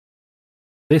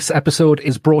This episode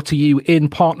is brought to you in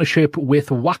partnership with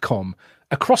Wacom.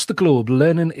 Across the globe,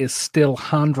 learning is still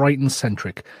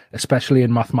handwriting-centric, especially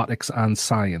in mathematics and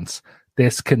science.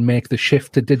 This can make the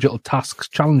shift to digital tasks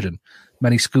challenging.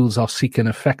 Many schools are seeking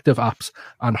effective apps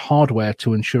and hardware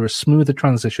to ensure a smoother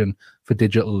transition for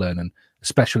digital learning,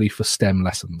 especially for STEM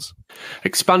lessons.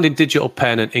 Expanding digital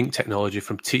pen and ink technology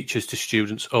from teachers to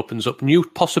students opens up new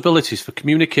possibilities for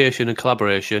communication and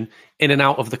collaboration in and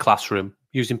out of the classroom.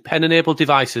 Using pen-enabled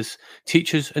devices,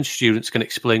 teachers and students can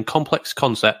explain complex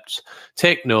concepts,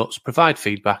 take notes, provide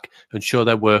feedback, and show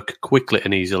their work quickly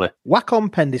and easily. Wacom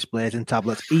pen displays and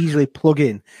tablets easily plug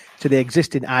in to the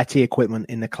existing IT equipment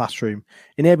in the classroom,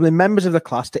 enabling members of the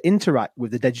class to interact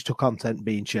with the digital content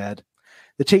being shared.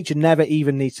 The teacher never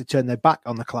even needs to turn their back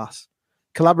on the class.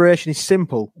 Collaboration is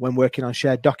simple when working on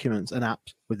shared documents and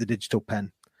apps with the digital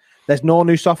pen. There's no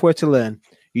new software to learn.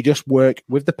 You just work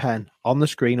with the pen on the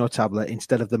screen or tablet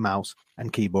instead of the mouse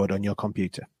and keyboard on your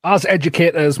computer. As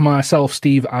educators, myself,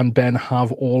 Steve, and Ben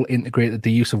have all integrated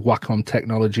the use of Wacom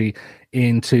technology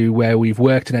into where we've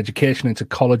worked in education, into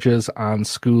colleges and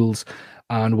schools,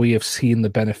 and we have seen the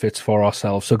benefits for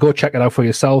ourselves. So go check it out for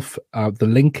yourself. The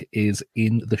link is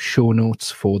in the show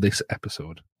notes for this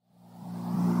episode.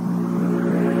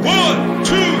 1, 2,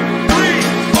 3,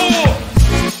 4.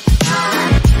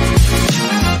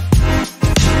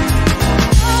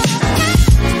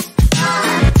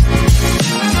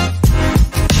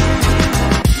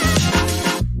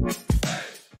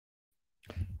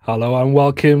 Hello and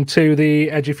welcome to the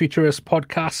EduFuturist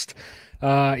podcast.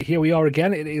 Here we are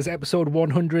again. It is episode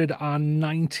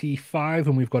 195,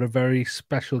 and we've got a very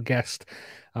special guest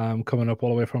coming up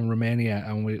all the way from Romania,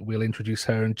 and we'll introduce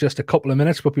her in just a couple of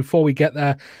minutes. But before we get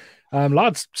there,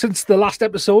 lads, since the last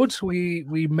episode,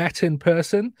 we met in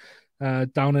person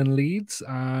down in Leeds,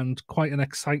 and quite an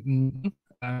exciting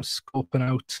scoping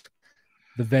out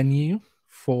the venue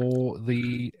for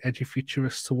the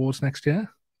EduFuturists Awards next year.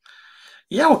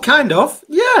 Yeah, well, kind of.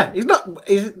 Yeah,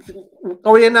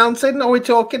 are we announcing? Are we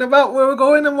talking about where we're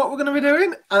going and what we're going to be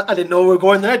doing? I didn't know we were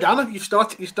going there, Dan. You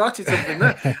started something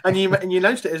there, and you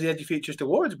announced it as the EduFuturist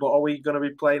Awards. But are we going to be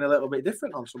playing a little bit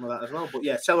different on some of that as well? But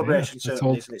yeah, celebration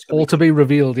certainly. It's all to be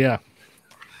revealed. Yeah,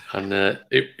 and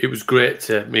it was great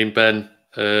to me and Ben.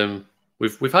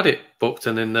 We've had it booked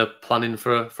and in the planning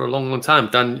for a long time.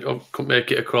 Dan couldn't make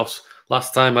it across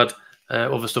last time. I'd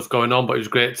other stuff going on, but it was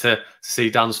great to see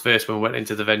Dan's face when we went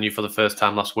into the venue for the first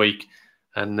time last week,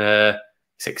 and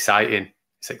it's exciting.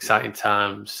 It's exciting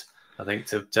times. I think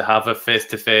to have a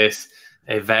face-to-face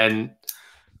event,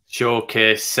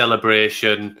 showcase,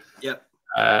 celebration. Yep.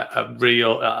 A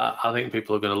real. I think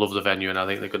people are going to love the venue, and I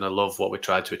think they're going to love what we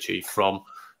tried to achieve from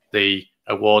the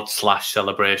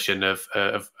award/celebration of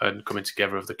and coming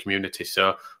together of the community.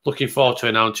 So looking forward to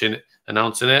announcing it,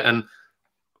 and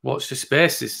watch the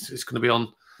space. It's going to be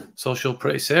on social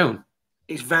pretty soon.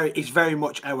 It's very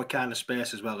much our kind of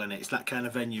space as well, isn't it? It's that kind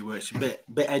of venue where it's a bit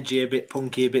edgy, a bit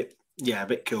punky, a bit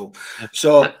cool.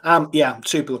 So I'm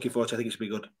super looking forward to it. I think it's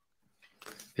going to be good.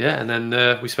 Yeah, and then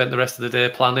we spent the rest of the day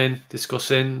planning,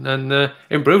 discussing, and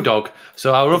in Brewdog.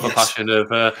 So our other passion of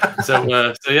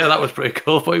so yeah, that was pretty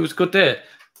cool. But it was a good day.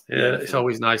 Yeah, it's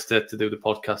always nice to do the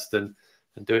podcast and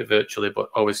do it virtually,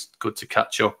 but always good to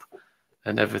catch up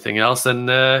and everything else. And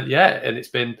and it's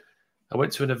been. I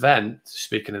went to an event.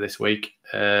 Speaking of this week,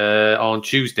 on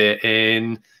Tuesday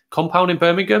in Compound in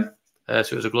Birmingham. So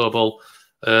it was a global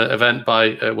event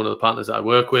by one of the partners that I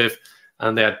work with.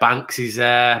 And they had Banksy's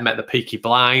there, met the Peaky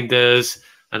Blinders,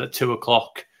 and at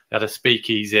 2:00 they had a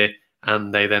speakeasy,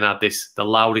 and they then had the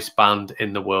loudest band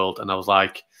in the world. And I was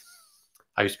like,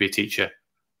 I used to be a teacher.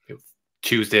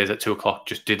 Tuesdays at 2:00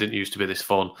 just didn't used to be this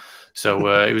fun. So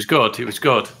it was good. It was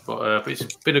good. But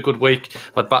it's been a good week.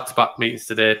 I had back-to-back meetings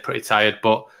today, pretty tired,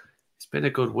 but it's been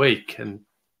a good week. And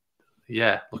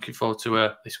yeah, looking forward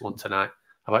to this one tonight.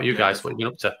 How about you guys? What have you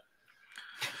been up to?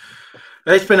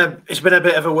 It's been a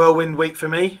bit of a whirlwind week for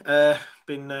me. It's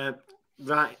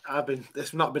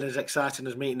not been as exciting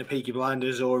as meeting the Peaky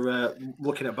Blinders or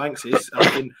looking at Banksy's.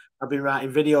 I've been writing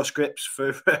video scripts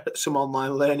for some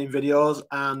online learning videos,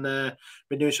 and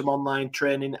been doing some online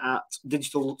training at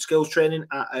digital skills training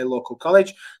at a local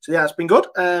college. So yeah, it's been good.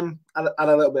 Had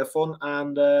a little bit of fun,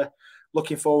 and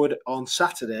looking forward on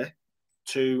Saturday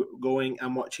to going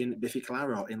and watching Biffy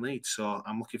Clyro in Leeds. So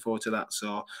I'm looking forward to that.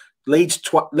 So Leeds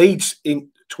twice in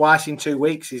 2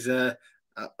 weeks is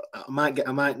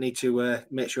I might need to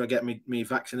make sure I get me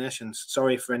vaccinations.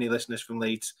 Sorry for any listeners from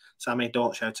Leeds. Sammy,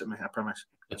 don't shout at me. I promise.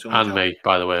 And me,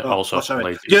 by the way, also.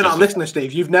 Sorry. You're not listening,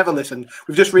 Steve. You've never listened.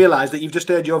 We've just realised that you've just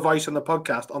heard your voice on the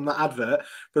podcast on that advert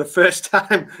for the first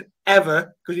time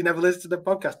ever because you never listened to the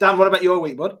podcast. Dan, what about your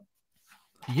week, bud?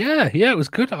 Yeah, it was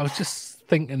good. I was just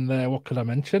thinking there, what could I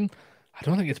mention? I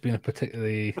don't think it's been a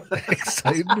particularly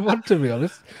exciting one, to be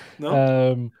honest.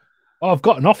 No. I've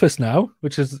got an office now,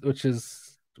 which is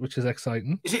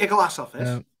exciting. Is it a glass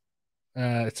office?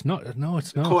 It's not. No,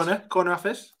 it's not. Corner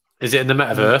office. Is it in the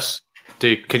metaverse?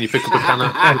 Can you pick up a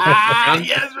can?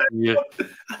 Yes,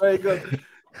 very good.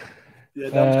 Yeah,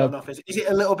 Dan's got an office. Is it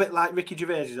a little bit like Ricky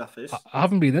Gervais's office? I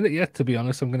haven't been in it yet, to be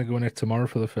honest. I'm going to go in it tomorrow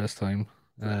for the first time.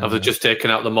 Have they just taken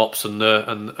out the mops and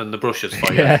the brushes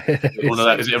for you? Yeah. One of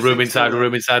that. Is it a room inside a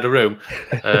room inside a room?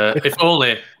 If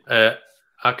only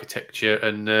architecture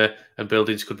and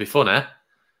buildings could be fun, eh?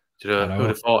 Do you know, who would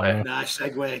have thought it? Nice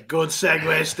segue. Good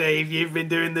segue, Steve. You've been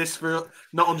doing this for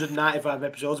not 195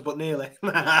 episodes, but nearly.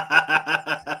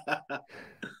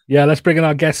 Yeah, let's bring in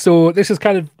our guest. So this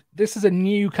is a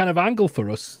new kind of angle for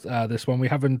us. This one we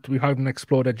haven't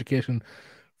explored education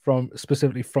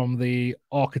specifically from the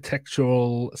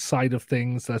architectural side of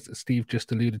things that Steve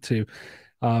just alluded to.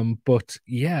 But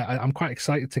yeah, I'm quite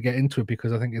excited to get into it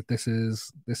because I think this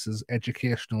is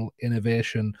educational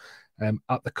innovation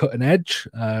at the cutting edge.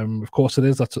 Of course it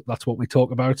is. That's what we talk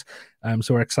about.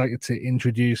 So we're excited to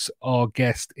introduce our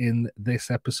guest in this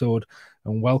episode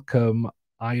and welcome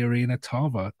Irina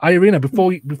Tarver. Irina,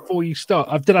 before you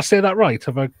start, did I say that right?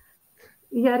 Have I?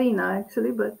 Yarina,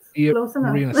 actually, but close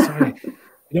enough. Irina, sorry.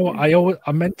 You know what?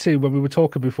 I meant to, when we were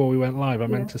talking before we went live, I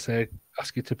meant to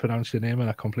ask you to pronounce your name and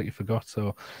I completely forgot.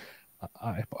 So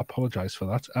I apologize for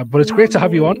that. But it's great to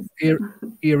have you on,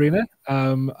 Irina,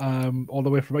 all the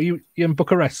way from, you in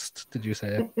Bucharest, did you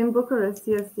say? In Bucharest,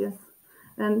 yes.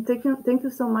 And thank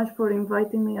you so much for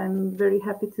inviting me. I'm very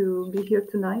happy to be here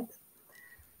tonight.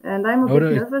 And I'm a bit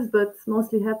nervous, but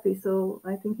mostly happy, so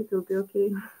I think it will be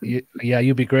okay. Yeah,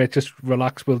 you'll be great. Just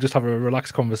relax. We'll just have a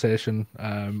relaxed conversation.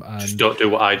 And just don't do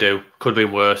what I do. Could have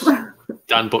been worse.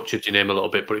 Dan butchered your name a little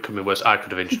bit, but it could have been worse. I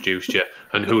could have introduced you,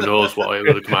 and who knows what it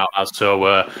would have come out as.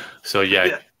 So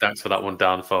yeah, thanks for that one,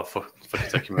 Dan, for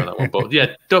taking me on that one. But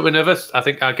yeah, don't be nervous. I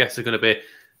think our guests are going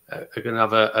to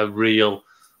have a real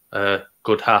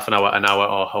good half an hour,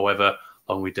 or however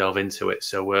long we delve into it.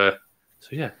 So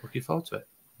yeah, looking forward to it.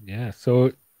 Yeah,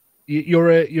 so you're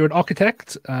an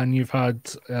architect and you've had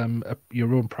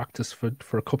your own practice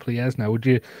for a couple of years now.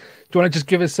 Do you want to just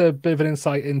give us a bit of an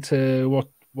insight into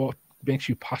what makes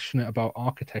you passionate about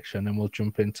architecture, and then we'll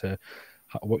jump into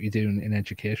what you do in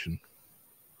education?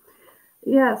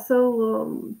 Yeah,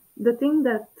 so the thing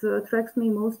that attracts me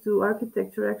most to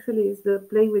architecture actually is the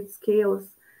play with scales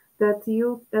that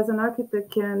you as an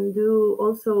architect can do,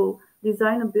 also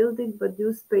design a building, but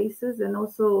do spaces and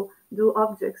also do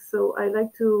objects. So I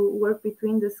like to work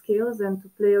between the scales and to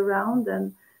play around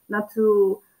and not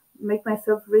to make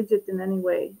myself rigid in any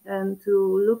way, and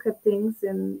to look at things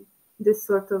in this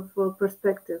sort of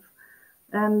perspective.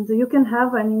 And you can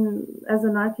have, as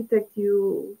an architect,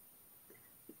 you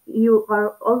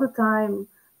are all the time,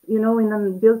 in a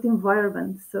built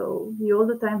environment. So you all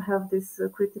the time have this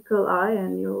critical eye,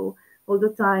 and you all the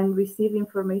time receive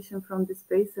information from the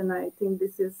space. And I think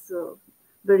this is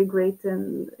very great,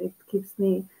 and it keeps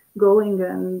me going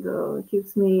and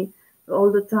keeps me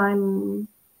all the time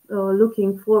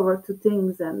looking forward to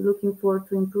things and looking forward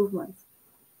to improvements.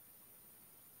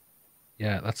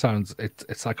 Yeah, that sounds,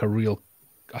 it's like a real,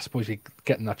 I suppose you're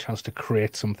getting that chance to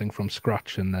create something from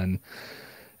scratch and then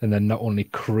not only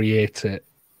create it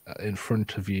in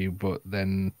front of you, but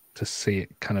then to see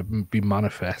it kind of be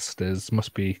manifest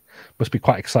must be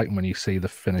quite exciting when you see the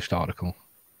finished article.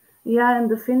 Yeah, and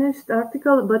the finished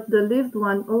article, but the lived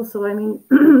one also.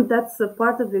 That's a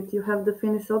part of it. You have the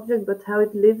finished object, but how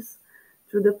it lives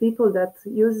through the people that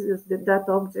uses that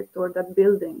object or that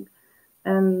building,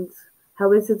 and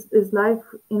how is life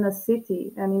in a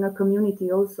city and in a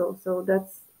community also. So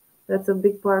that's a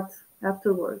big part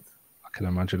afterwards. I can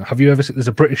imagine. Have you ever seen, there's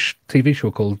a British TV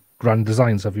show called Grand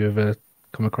Designs. Have you ever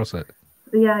come across it?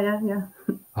 Yeah.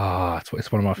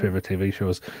 It's one of my favorite TV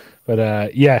shows.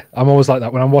 But yeah, I'm always like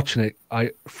that when I'm watching it.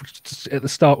 At the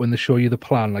start, when they show you the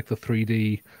plan, like the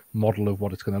 3D model of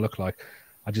what it's going to look like,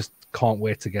 I just can't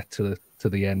wait to get to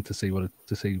the end to see what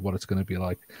it's going to be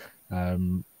like.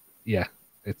 Yeah,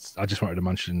 I just wanted to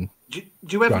mention. Do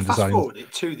you ever fast forward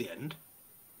it to the end?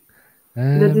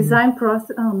 The design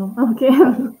process. Oh no, okay.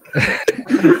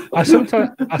 I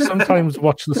sometimes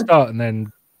watch the start and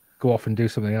then go off and do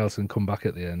something else and come back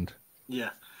at the end. Yeah.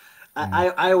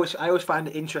 I always find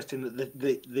it interesting that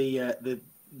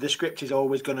the script is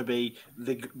always going to be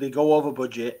they go over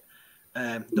budget.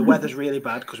 The weather's really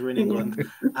bad because we're in England,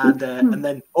 and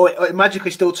then it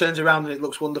magically still turns around and it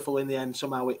looks wonderful in the end.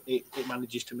 Somehow it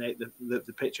manages to make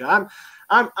the picture.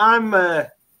 I'm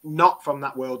not from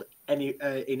that world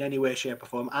in any way, shape, or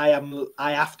form. I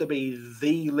have to be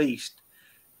the least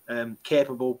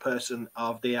capable person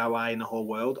of DIY in the whole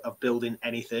world, of building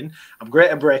anything. I'm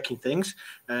great at breaking things,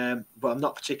 but I'm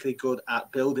not particularly good at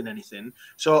building anything.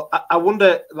 So I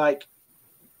wonder, like,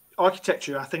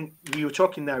 architecture, I think you were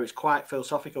talking there, it's quite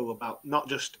philosophical about not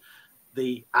just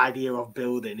the idea of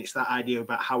building, it's that idea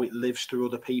about how it lives through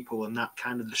other people and that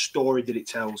kind of the story that it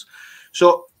tells.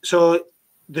 So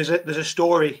there's a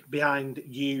story behind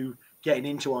you getting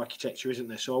into architecture, isn't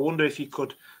there? So I wonder if you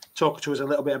could talk to us a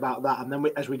little bit about that, and then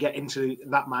as we get into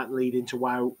that, might lead into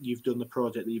why you've done the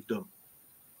project that you've done.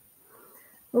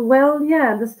 Well,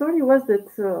 yeah, the story was that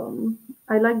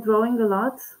I like drawing a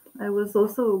lot. I was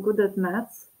also good at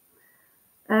maths.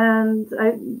 And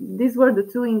these were the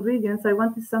two ingredients. I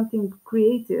wanted something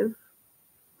creative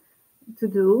to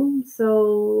do.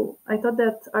 So I thought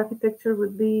that architecture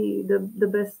would be the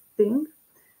best thing.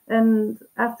 And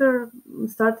after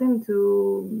starting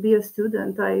to be a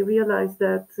student, I realized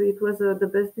that it was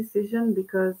the best decision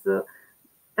because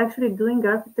actually doing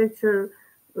architecture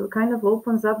kind of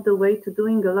opens up the way to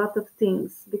doing a lot of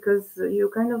things because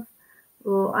you kind of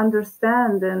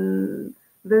understand and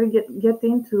get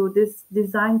into this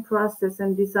design process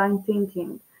and design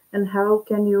thinking, and how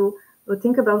can you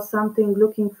think about something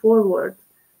looking forward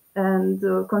and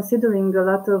considering a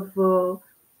lot of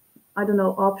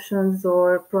options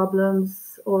or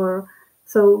problems. Or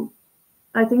so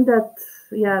I think that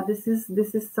this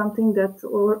is something that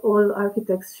all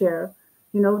architects share,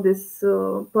 this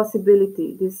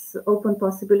possibility, this open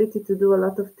possibility to do a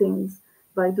lot of things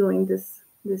by doing this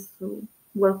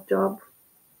work job.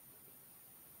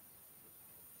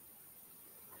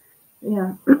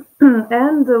 Yeah,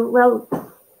 and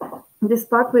this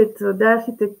part with the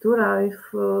Arquitectura, if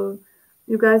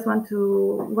you guys want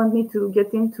me to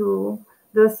get into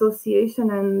the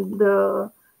association and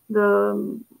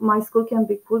the My School Can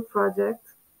Be Cool project.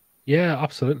 Yeah,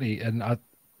 absolutely. And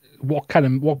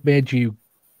what made you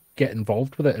get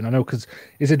involved with it? And I know, because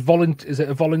is it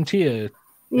a volunteer?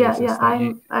 Yeah.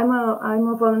 I'm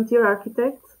a volunteer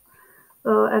architect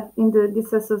in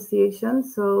this association.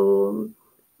 So.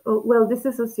 This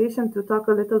association, to talk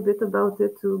a little bit about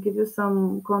it, to give you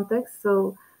some context.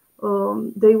 So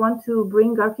they want to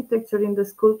bring architecture in the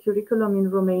school curriculum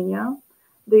in Romania.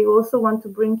 They also want to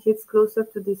bring kids closer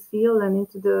to this field and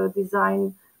into the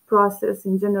design process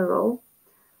in general,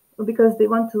 because they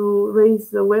want to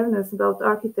raise awareness about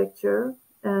architecture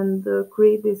and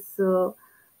create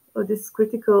this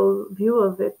critical view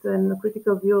of it and a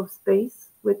critical view of space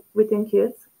within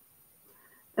kids.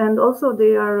 And also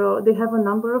they have a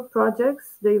number of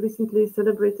projects. They recently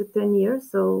celebrated 10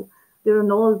 years, so they're an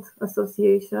old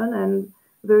association and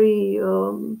very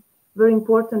very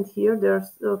important here. They're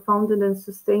founded and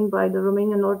sustained by the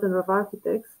Romanian Order of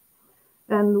Architects.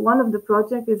 And one of the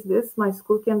projects is this, My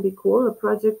School Can Be Cool, a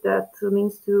project that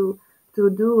means to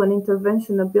do an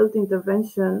intervention, a built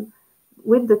intervention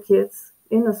with the kids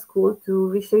in a school to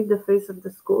reshape the face of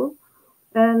the school.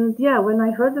 And when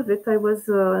I heard of it, I was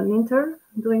an intern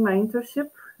doing my internship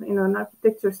in an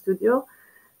architecture studio.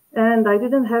 And I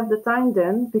didn't have the time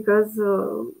then because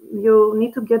you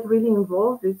need to get really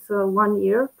involved. It's a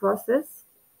 1-year process.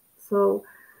 So,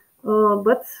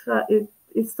 but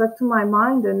it stuck to my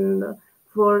mind. And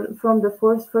from the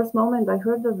first moment I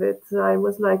heard of it, I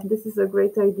was like, this is a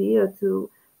great idea to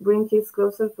bring kids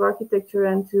closer to architecture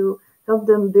and to help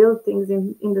them build things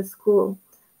in the school.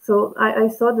 So I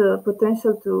saw the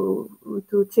potential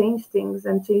to change things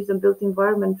and change the built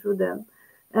environment through them.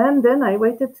 And then I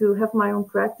waited to have my own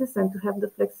practice and to have the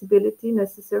flexibility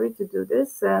necessary to do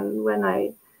this. And when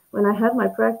I had my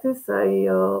practice, I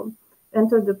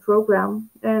entered the program,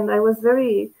 and I was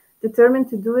very determined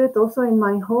to do it also in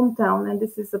my hometown. And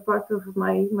this is a part of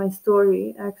my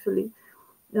story, actually,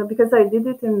 because I did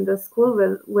it in the school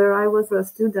where I was a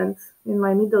student in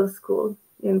my middle school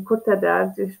in Curtea de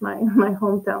Argeș, my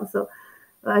hometown. So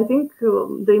I think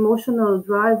the emotional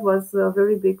drive was a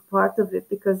very big part of it,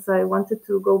 because I wanted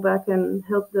to go back and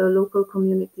help the local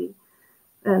community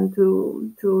and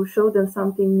to show them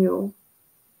something new.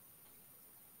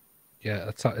 Yeah,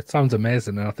 it sounds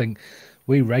amazing. And I think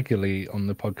we regularly on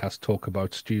the podcast talk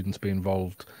about students being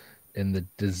involved in the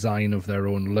design of their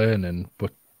own learning,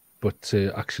 but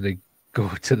to actually go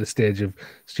to the stage of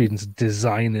students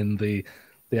designing the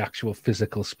actual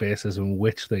physical spaces in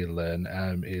which they learn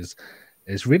is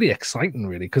is really exciting,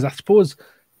 really, because I suppose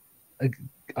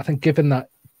I think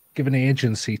given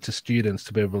agency to students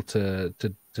to be able to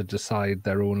decide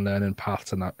their own learning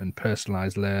paths and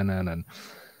personalized learning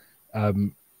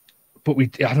but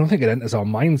I don't think it enters our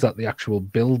minds that the actual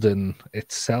building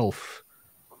itself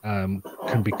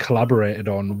can be collaborated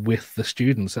on with the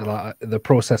students. The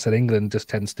process in England just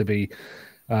tends to be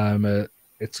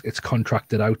it's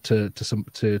contracted out to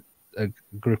a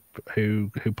group who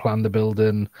plan the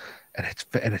building, and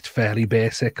it's fairly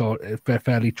basic or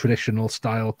fairly traditional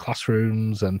style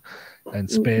classrooms and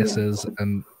spaces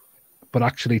but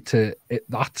actually at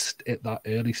that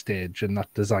early stage and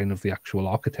that design of the actual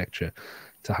architecture,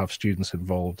 to have students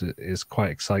involved is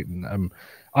quite exciting.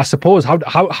 I suppose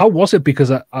how was it? Because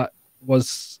I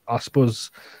suppose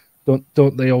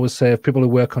don't they always say if people who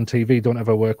work on TV don't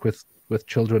ever work with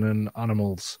children and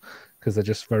animals because they're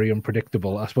just very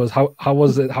unpredictable. I suppose how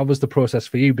was it? How was the process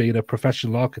for you being a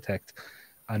professional architect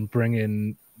and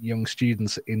bringing young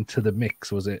students into the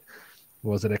mix? Was it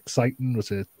exciting? Was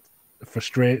it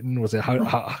frustrating? Was it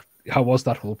how was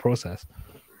that whole process?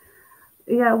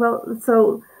 Yeah, well,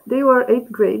 so they were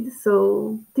 8th grade,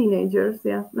 so teenagers,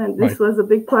 yeah, and this was a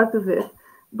big part of it.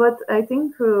 But I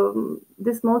think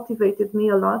this motivated me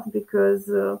a lot because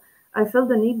I felt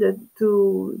the need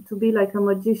to be like a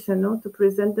magician, no? To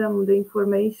present them the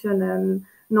information and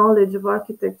knowledge of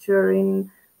architecture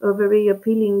in a very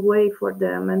appealing way for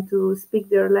them, and to speak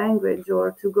their language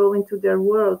or to go into their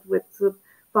world with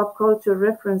pop culture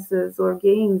references or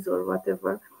games or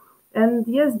whatever. And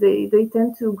yes, they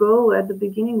tend to go at the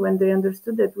beginning when they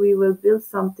understood that we will build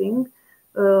something,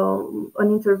 an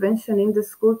intervention in the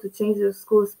school to change the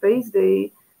school space.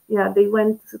 They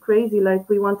went crazy, like,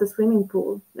 we want a swimming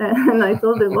pool. And I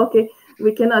told them, okay,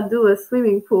 we cannot do a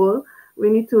swimming pool. We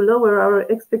need to lower our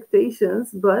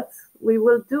expectations, but we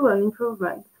will do an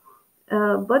improvement.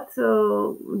 But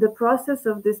the process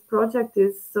of this project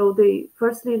is, so they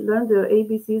firstly learn the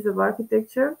ABCs of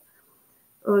architecture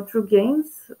through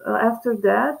games. After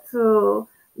that,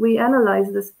 we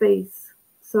analyze the space.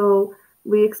 So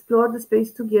we explore the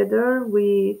space together.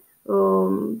 We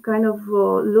kind of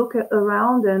look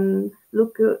around and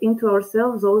look into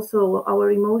ourselves, also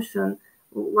our emotion.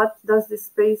 What does this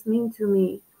space mean to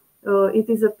me? It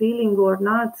is appealing or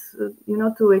not,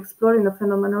 to explore in a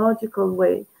phenomenological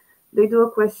way. They do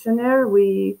a questionnaire.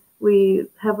 We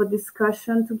have a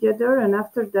discussion together, and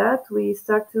after that, we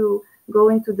start to go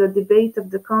into the debate of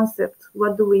the concept.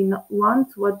 What do we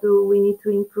want? What do we need to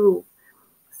improve?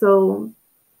 So,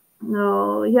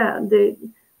 they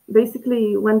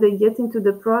basically, when they get into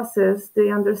the process, they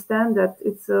understand that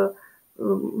it's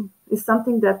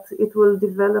something that it will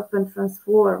develop and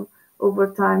transform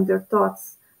over time, their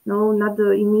thoughts. No, not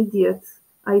the immediate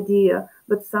idea,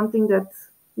 but something that,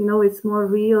 it's more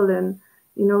real and,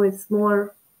 it's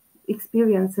more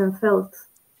experienced and felt.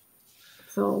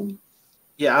 So.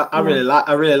 Yeah, I really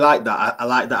like that. I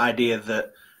like the idea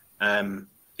that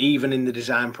even in the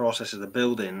design process of the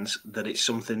buildings, that it's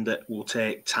something that will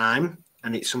take time,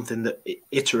 and it's something that it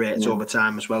iterates over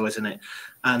time as well, isn't it?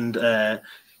 And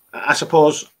I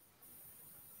suppose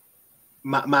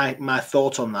my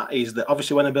thought on that is that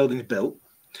obviously when a building's built,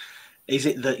 is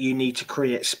it that you need to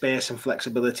create space and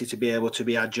flexibility to be able to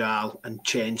be agile and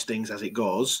change things as it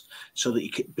goes, so that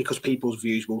because people's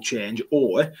views will change,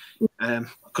 or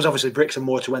because obviously bricks are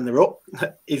more to when they're up.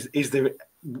 Is there?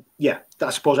 Yeah, I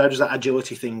suppose, how does that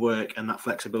agility thing work and that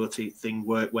flexibility thing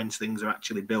work when things are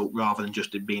actually built rather than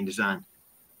just it being designed?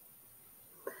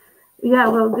 Yeah,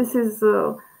 well, this is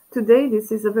today.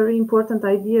 This is a very important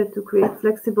idea, to create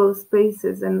flexible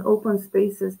spaces and open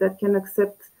spaces that can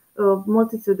accept a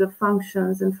multitude of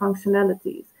functions and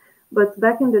functionalities. But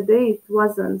back in the day, it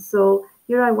wasn't. So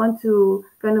here I want to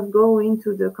kind of go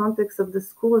into the context of the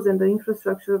schools and the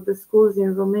infrastructure of the schools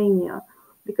in Romania,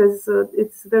 because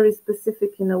it's very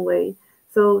specific in a way.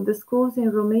 So the schools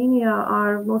in Romania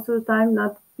are most of the time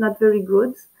not very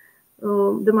good.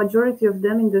 The majority of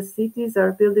them in the cities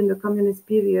are built in the communist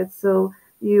period. So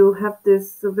you have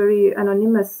this very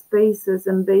anonymous spaces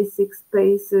and basic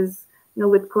spaces,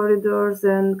 with corridors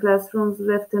and classrooms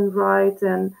left and right.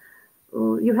 And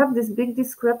you have this big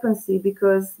discrepancy,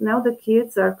 because now the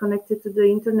kids are connected to the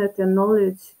internet and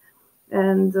knowledge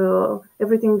and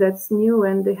everything that's new,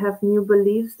 and they have new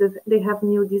beliefs, that they have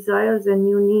new desires and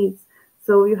new needs.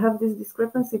 So you have this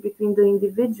discrepancy between the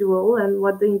individual and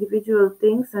what the individual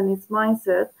thinks and his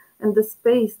mindset, and the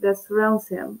space that surrounds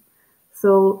him.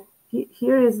 So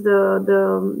here is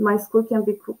the My School Can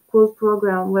Be Cool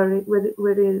program, where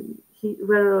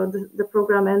the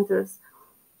program enters,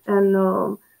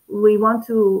 and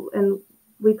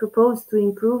we propose to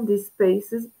improve these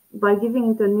spaces by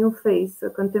giving it a new face, a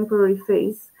contemporary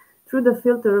face, through the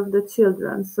filter of the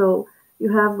children. So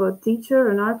you have a teacher,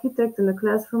 an architect, and a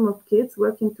classroom of kids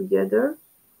working together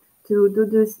to do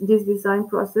this design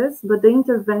process. But the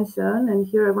intervention, and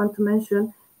here I want to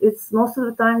mention, it's most of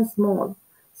the time small.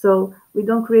 So we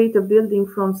don't create a building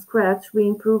from scratch, we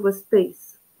improve a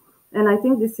space. And I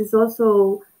think this is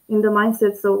also in the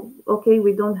mindset. So, okay,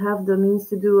 we don't have the means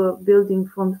to do a building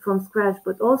from scratch,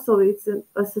 but also it's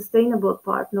a sustainable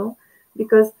part, no?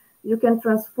 Because you can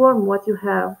transform what you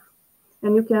have,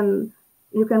 and you can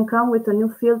come with a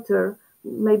new filter.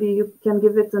 Maybe you can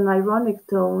give it an ironic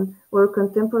tone or a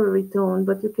contemporary tone,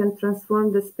 but you can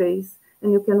transform the space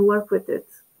and you can work with it.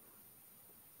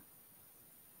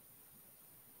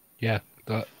 Yeah,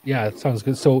 it sounds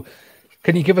good. So,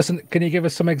 can you give us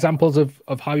some examples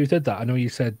of how you did that? I know you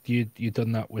said you'd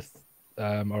done that with,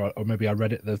 or maybe I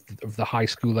read it of the high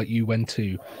school that you went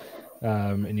to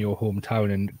in your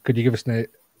hometown. And could you give us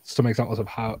some examples of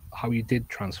how you did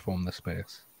transform the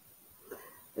space?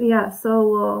 Yeah.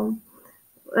 So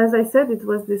as I said, it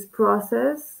was this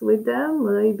process with them,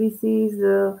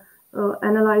 ABCs,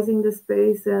 analyzing the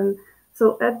space, and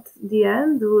so at the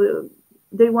end,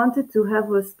 they wanted to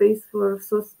have a space for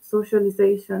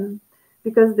socialization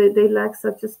because they lack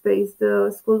such a space. The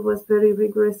school was very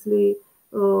rigorously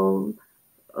about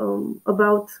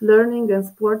learning and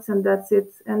sports, and that's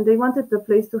it. And they wanted a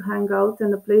place to hang out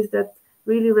and a place that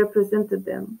really represented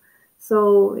them.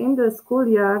 So in the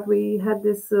schoolyard, we had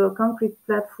this concrete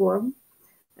platform,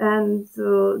 and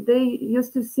they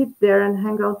used to sit there and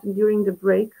hang out during the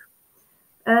break.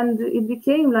 And it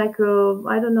became like,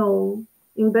 I don't know,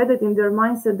 embedded in their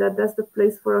mindset that that's the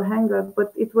place for a hangout,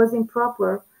 but it was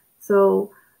improper.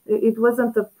 So it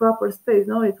wasn't a proper space.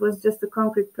 No, it was just a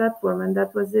concrete platform, and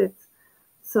that was it.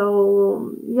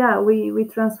 So yeah, we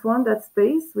transformed that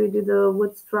space. We did a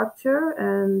wood structure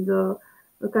and a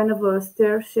kind of a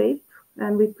stair shape,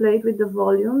 and we played with the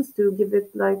volumes to give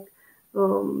it like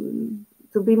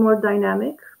to be more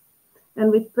dynamic.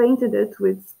 And we painted it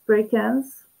with spray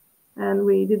cans, and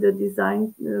we did a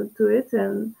design to it,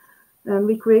 and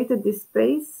we created this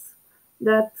space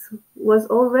that was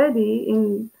already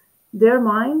in their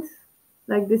mind,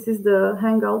 like this is the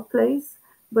hangout place,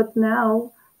 but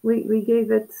now we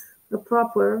gave it a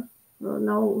proper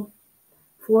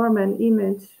form and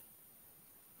image.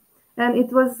 And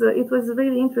it was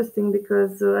really interesting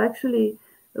because actually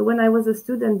when I was a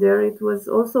student there, it was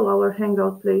also our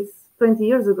hangout place 20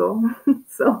 years ago.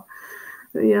 So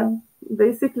yeah,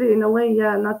 basically in a way,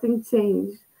 yeah, nothing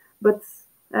changed, but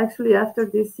actually after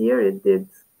this year it did.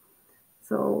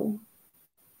 So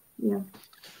yeah.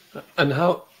 And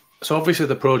so obviously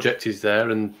the project is there,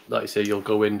 and like you say, you'll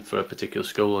go in for a particular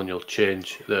school and you'll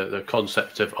change the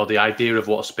concept of, or the idea of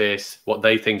what space, what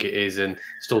they think it is, and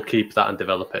still keep that and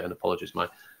develop it. And apologies, my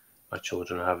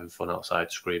children are having fun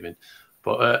outside screaming.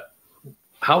 But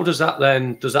how does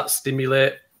that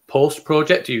stimulate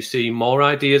post-project? Do you see more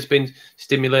ideas being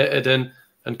stimulated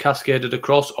and cascaded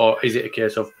across, or is it a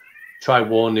case of try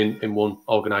one in one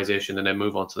organisation and then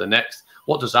move on to the next?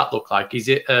 What does that look like? Is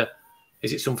it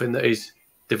something that is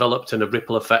developed in a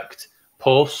ripple effect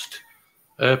post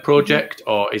project,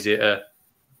 or is it a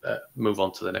move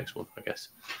on to the next one, I guess?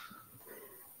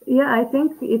 Yeah, I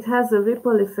think it has a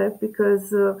ripple effect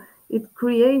because it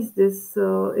creates this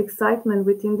excitement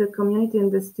within the community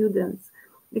and the students.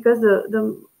 Because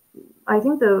I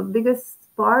think the biggest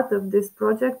part of this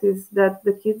project is that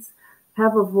the kids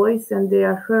have a voice and they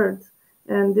are heard.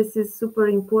 And this is super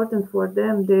important for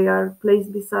them. They are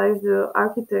placed beside the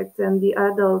architect and the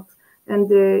adult, and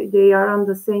they are on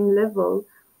the same level.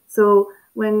 So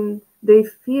when they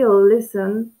feel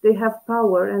listen, they have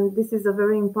power, and this is a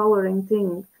very empowering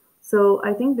thing. So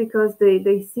I think because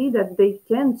they see that they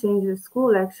can change the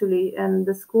school actually, and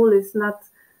the school is not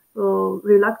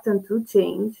reluctant to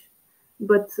change,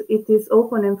 but it is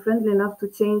open and friendly enough to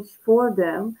change for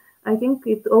them. I think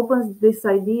it opens this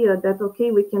idea that, okay,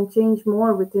 we can change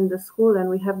more within the school and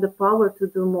we have the power to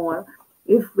do more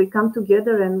if we come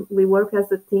together and we work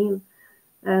as a team.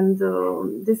 And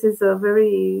this is a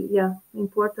very,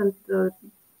 important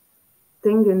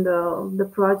thing in the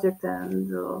project, and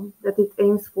that it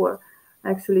aims for,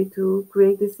 actually, to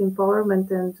create this empowerment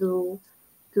and to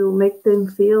make them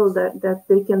feel that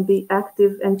they can be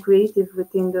active and creative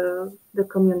within the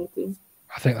community.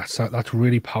 I think that's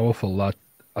really powerful.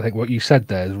 I think what you said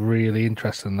there is really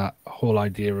interesting, that whole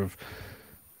idea of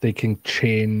they can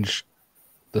change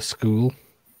the school,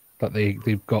 that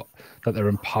they've got, that they're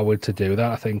empowered to do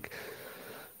that.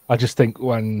 I just think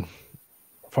when,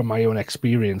 from my own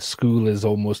experience, school is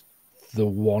almost the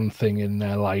one thing in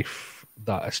their life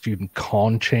that a student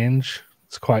can't change.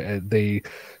 It's quite as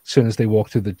soon as they walk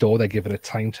through the door, they're given a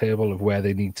timetable of where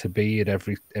they need to be at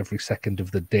every second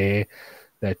of the day.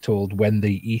 They're told when they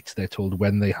eat. They're told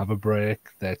when they have a break.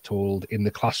 They're told in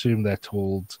the classroom. They're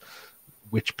told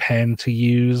which pen to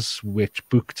use, which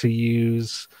book to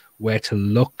use, where to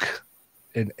look.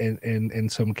 In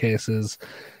some cases,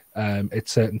 at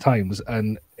certain times,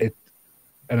 and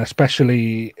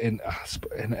especially in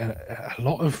a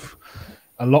lot of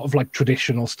like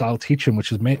traditional style teaching, which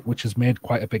has made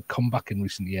quite a big comeback in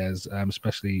recent years,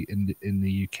 especially in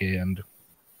the UK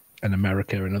and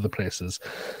America and other places.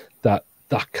 That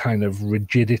kind of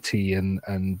rigidity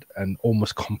and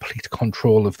almost complete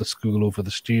control of the school over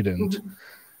the student,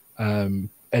 and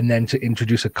then to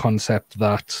introduce a concept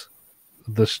that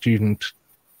the student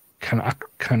can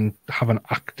have an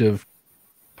active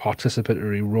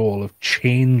participatory role of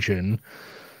changing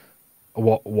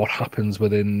what happens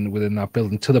within that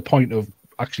building, to the point of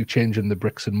actually changing the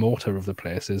bricks and mortar of the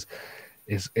place is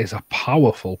a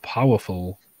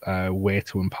powerful way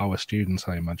to empower students,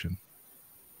 I imagine.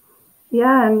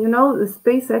 Yeah, and the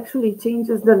space actually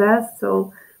changes the last.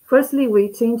 So firstly, we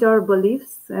change our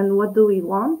beliefs and what do we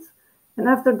want, and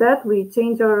after that, we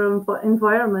change our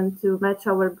environment to match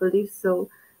our beliefs. So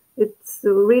it's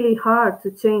really hard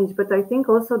to change, but I think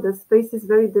also the space is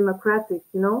very democratic,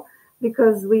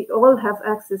 because we all have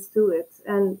access to it.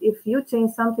 And if you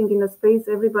change something in a space,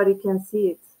 everybody can see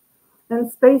it.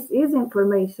 And space is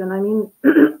information. I mean,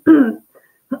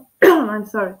 I'm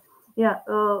sorry. Yeah,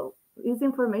 is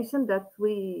information that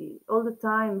we all the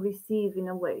time receive in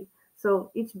a way.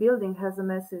 So each building has a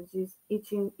message,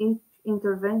 each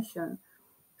intervention.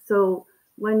 So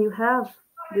when you have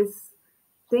this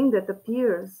thing that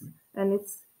appears and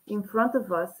it's in front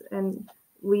of us and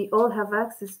we all have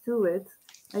access to it,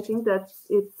 I think that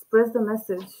it spreads the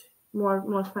message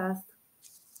more fast.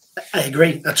 I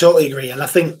agree. I totally agree. And I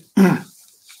think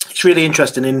it's really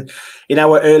interesting in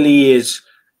our early years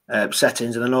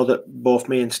settings. And I know that both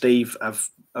me and Steve have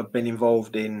been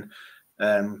involved in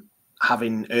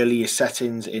having early year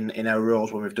settings in our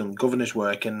roles when we've done governors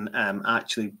work, and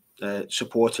actually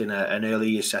supporting an early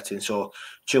year setting. So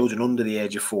children under the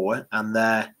age of 4 and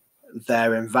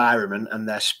their environment and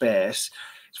their space.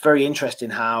 It's very interesting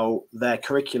how their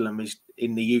curriculum is,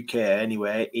 in the UK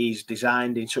anyway, is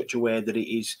designed in such a way that it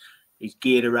is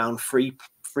geared around free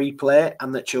play,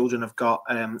 and that children have got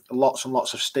lots and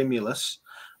lots of stimulus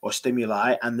or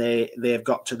stimuli, and they've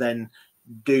got to then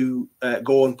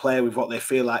go and play with what they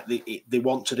feel like they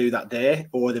want to do that day,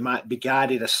 or they might be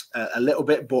guided a little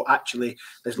bit, but actually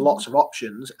there's lots of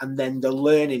options, and then the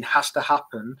learning has to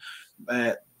happen.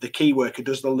 The key worker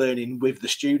does the learning with the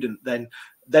student. Then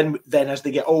as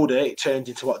they get older, it turns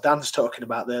into what Dan's talking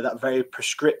about there, that very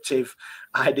prescriptive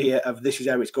idea of this is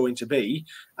how it's going to be,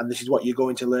 and this is what you're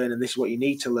going to learn, and this is what you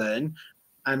need to learn.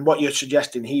 And what you're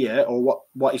suggesting here, or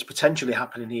what is potentially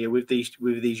happening here with these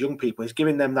young people, is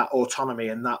giving them that autonomy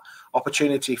and that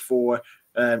opportunity for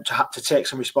to take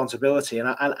some responsibility. And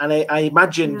I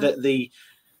imagine that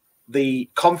the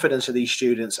confidence of these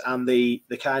students and the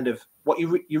kind of what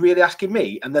you're really asking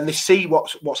me, and then they see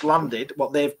what's landed,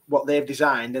 what they've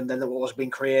designed, and then what's been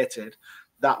created.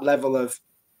 That level of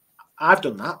I've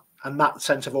done that, and that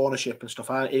sense of ownership and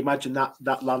stuff. I imagine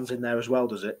that lands in there as well,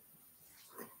 does it?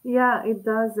 Yeah, it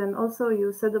does. And also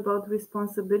you said about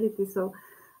responsibility. So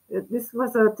this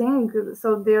was a thing.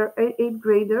 So they're 8th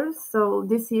graders. So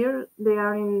this year they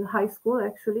are in high school,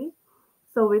 actually.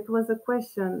 So it was a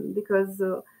question because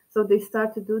so they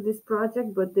start to do this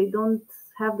project, but they don't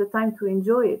have the time to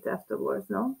enjoy it afterwards,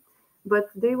 no? But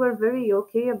they were very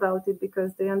okay about it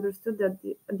because they understood that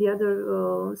the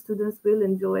other students will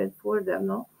enjoy it for them,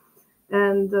 no?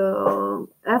 And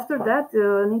after that,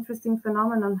 an interesting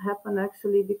phenomenon happened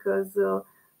actually, because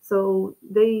so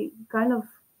they kind of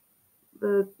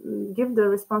give the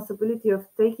responsibility of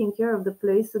taking care of the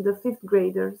place to the 5th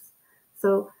graders.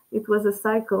 So it was a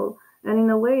cycle, and in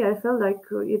a way, I felt like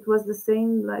it was the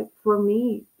same, like for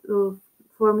me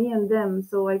and them.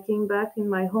 So I came back in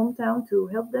my hometown to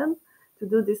help them to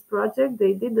do this project.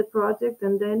 They did the project,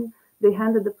 and then they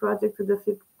handed the project to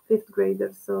the 5th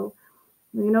graders. So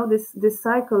this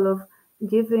cycle of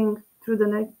giving through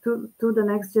the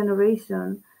next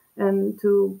generation, and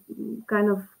to kind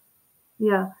of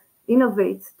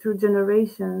innovate through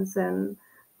generations and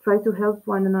try to help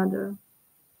one another.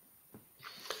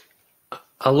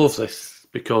 I love this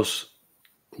because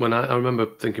when I remember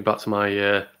thinking back to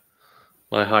my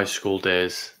my high school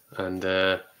days and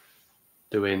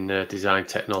doing design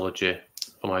technology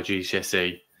for my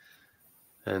GCSE,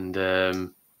 and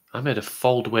I made a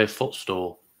fold-away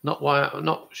footstool. Not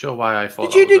sure why I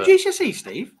thought. Did you do GCSE,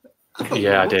 Steve?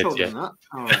 Yeah, I did. Yeah,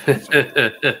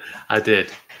 I did.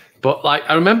 But like,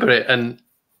 I remember it, and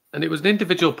it was an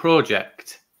individual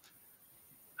project,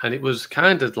 and it was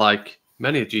kind of like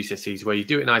many of GCSEs where you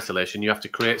do it in isolation. You have to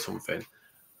create something,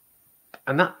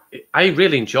 and that I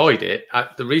really enjoyed it.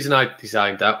 The reason I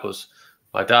designed that was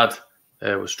my dad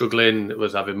was struggling,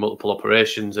 was having multiple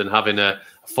operations, and having a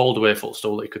fold-away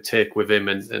footstool that he could take with him,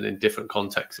 and in different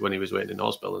contexts when he was waiting in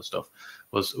hospital and stuff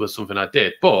was something I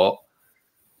did. But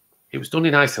it was done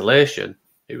in isolation.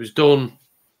 It was done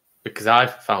because I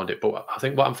found it. But I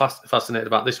think what I'm fascinated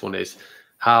about this one is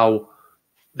how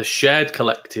the shared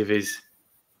collective is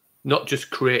not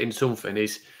just creating something,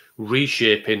 is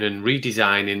reshaping and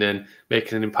redesigning and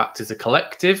making an impact as a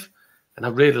collective. And I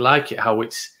really like it, how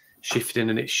it's shifting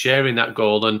and it's sharing that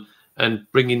goal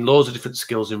and bringing loads of different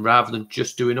skills in rather than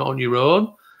just doing it on your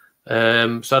own.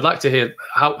 So I'd like to hear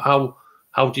how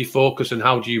do you focus and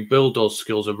how do you build those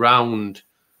skills around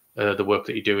the work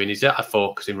that you're doing? Is that a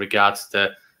focus in regards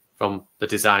to from the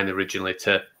design originally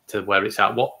to where it's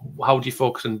at? How do you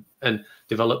focus and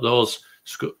develop those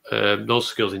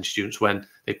skills in students when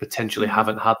they potentially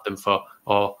haven't had them for,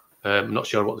 or I'm not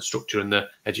sure what the structure in the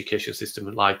education system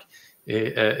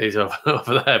is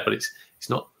over there, but it's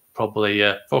not probably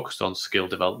focused on skill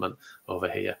development over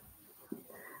here.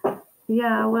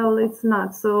 Yeah, well, it's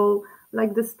not. So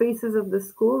like the spaces of the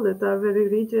school that are very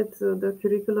rigid, the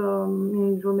curriculum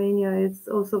in Romania is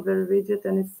also very rigid,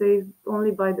 and it's saved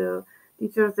only by the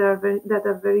teachers that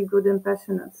are very good and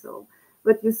passionate. So,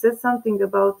 but you said something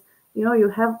about, you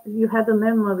had a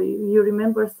memory, you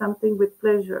remember something with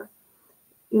pleasure,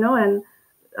 and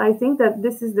I think that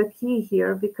this is the key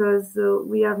here, because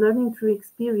we are learning through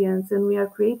experience, and we are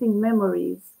creating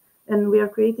memories, and we are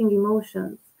creating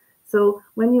emotions. So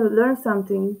when you learn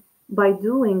something by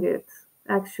doing it,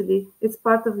 actually, it's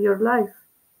part of your life.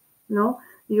 You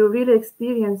really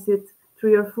experience it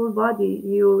through your full body.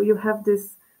 You have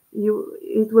this.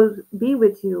 It will be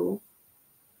with you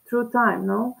through time.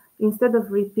 Instead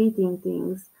of repeating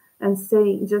things and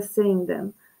just saying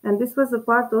them. And this was a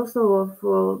part also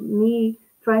of me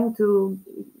trying to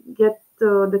get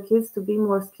the kids to be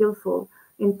more skillful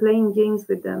in playing games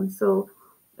with them. So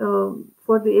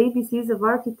for the ABCs of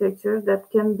architecture that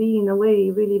can be in a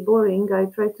way really boring, I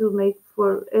try to make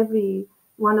for every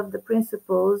one of the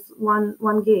principles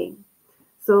one game.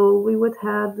 So we would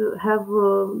have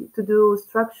to do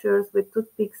structures with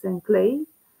toothpicks and clay,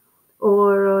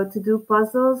 or to do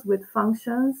puzzles with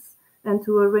functions, and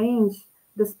to arrange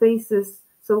the spaces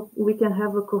so we can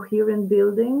have a coherent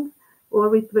building. Or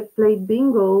we played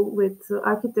bingo with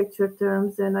architecture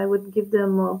terms, and I would give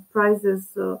them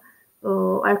prizes,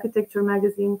 architecture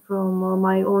magazine from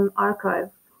my own archive.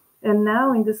 And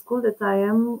now in the school that I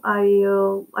am,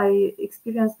 I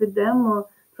experience with them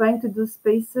trying to do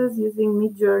spaces using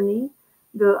Midjourney,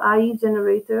 the IE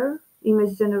generator,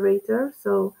 image generator.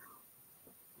 So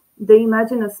they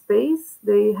imagine a space,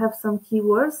 they have some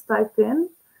keywords typed in,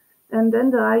 and then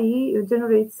the IE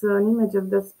generates an image of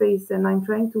that space. And I'm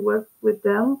trying to work with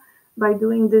them by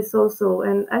doing this also.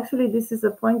 And actually, this is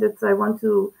a point that I want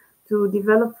to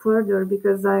develop further,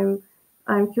 because I'm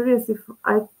curious if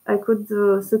I could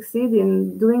succeed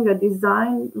in doing a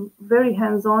design very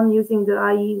hands-on using the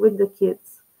IE with the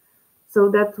kids, so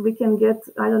that we can get,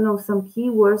 I don't know, some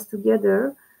keywords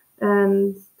together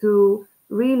and to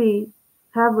really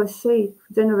have a shape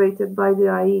generated by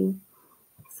the IE.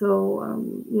 So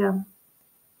yeah.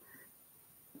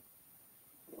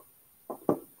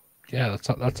 Yeah,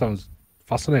 that sounds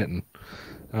fascinating.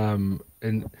 In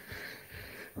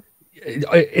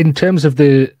terms of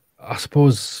the, I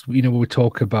suppose, when we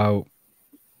talk about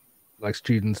like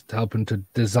students helping to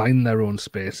design their own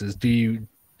spaces,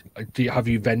 have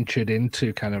you ventured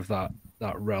into kind of that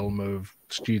realm of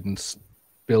students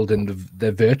building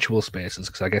their virtual spaces?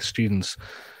 Because I guess students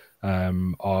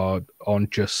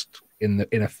aren't just in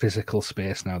a physical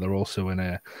space now; they're also in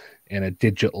a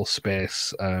digital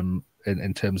space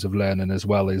in terms of learning as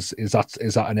well. Is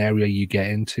that an area you get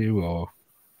into, or?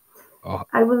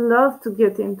 I would love to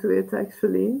get into it,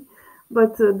 actually,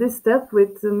 but this step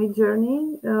with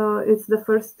Midjourney, it's the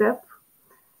first step.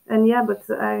 And yeah, but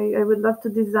I would love to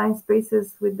design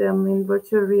spaces with them in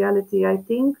virtual reality. I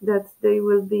think that they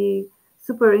will be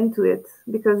super into it,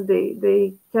 because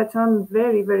they catch on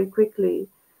very, very quickly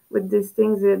with these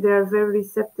things. They are very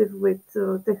receptive with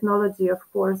technology, of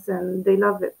course, and they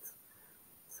love it.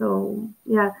 So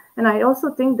yeah, and I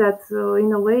also think that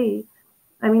in a way,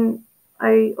 I mean,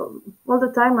 all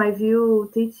the time I view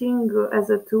teaching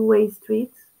as a two-way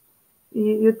street.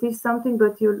 You teach something,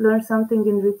 but you learn something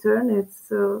in return.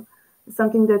 It's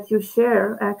something that you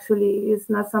share. Actually, it's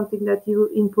not something that you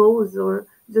impose or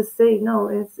just say. No,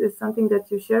 it's something that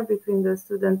you share between the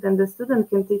student, and the student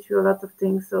can teach you a lot of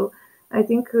things. So I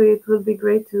think it will be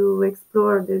great to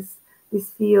explore this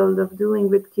field of doing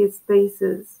with kids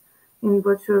spaces in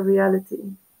virtual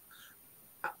reality.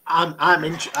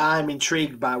 I'm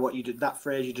intrigued by what you did. That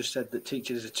phrase you just said, that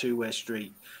teaching is a two-way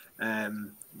street.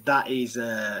 That is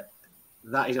a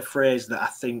phrase that I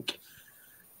think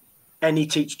any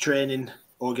teacher training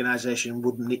organisation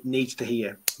needs to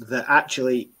hear. That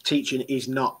actually teaching is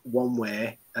not one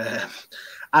way.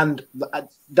 And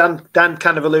Dan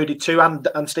kind of alluded to,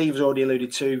 and Steve's already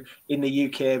alluded to, in the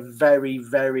UK, very,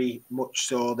 very much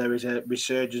so, there is a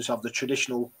resurgence of the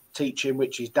traditional teaching,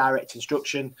 which is direct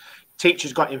instruction.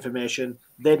 Teachers got information,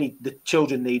 the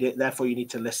children need it, therefore you need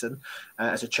to listen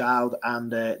as a child,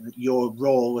 and your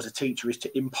role as a teacher is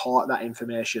to impart that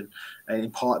information and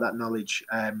impart that knowledge.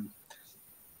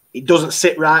 It doesn't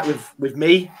sit right with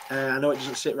me. I know it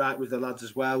doesn't sit right with the lads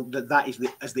as well. That is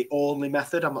the only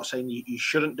method. I'm not saying you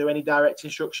shouldn't do any direct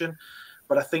instruction,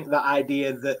 but I think that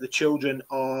idea that the children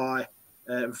are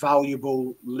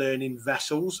valuable learning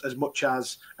vessels as much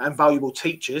as, and valuable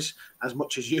teachers as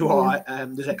much as you are.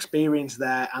 There's experience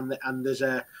there, and there's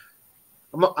a.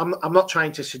 I'm not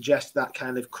trying to suggest that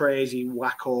kind of crazy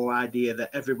wacko idea that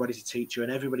everybody's a teacher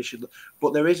and everybody should,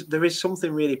 but there is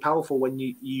something really powerful when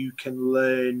you can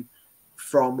learn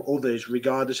from others,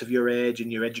 regardless of your age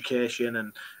and your education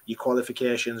and your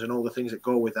qualifications and all the things that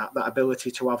go with that. That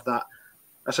ability to have that,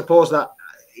 I suppose that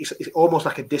it's almost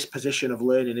like a disposition of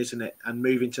learning, isn't it? And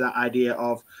moving to that idea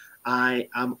of I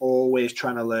am always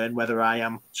trying to learn, whether I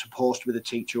am supposed to be the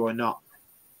teacher or not.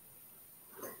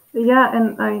 Yeah,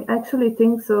 and I actually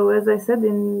think so. As I said,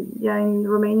 in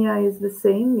Romania is the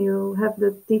same. You have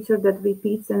the teacher that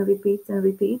repeats and repeats and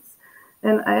repeats.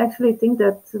 And I actually think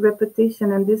that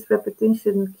repetition, and this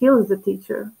repetition kills the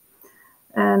teacher.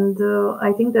 And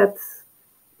I think that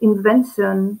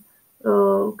invention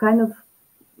kind of,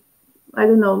 I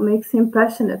don't know, makes him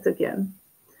passionate again.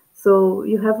 So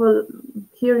you have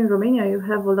here in Romania, you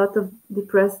have a lot of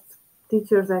depressed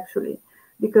teachers actually,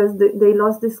 because they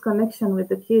lost this connection with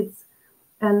the kids.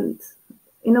 And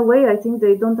in a way, I think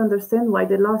they don't understand why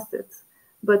they lost it.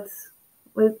 But,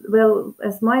 well,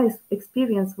 as my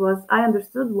experience was, I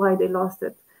understood why they lost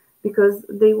it, because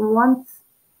they want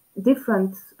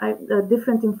different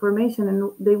information,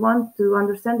 and they want to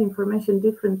understand information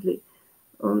differently.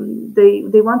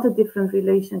 They want a different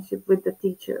relationship with the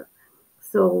teacher.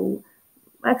 So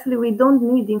actually, we don't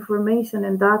need information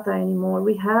and data anymore.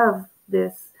 We have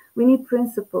this. We need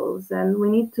principles, and we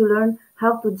need to learn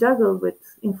how to juggle with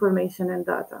information and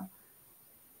data.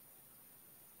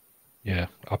 Yeah,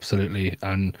 absolutely.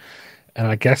 And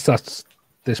I guess that's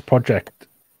this project,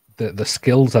 the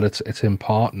skills that it's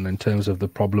imparting in terms of the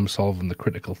problem solving, the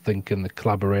critical thinking, the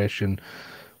collaboration,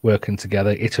 working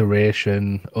together,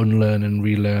 iteration, unlearning,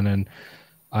 relearning.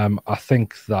 I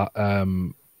think that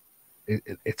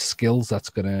it's skills that's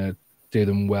going to do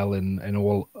them well in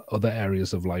all other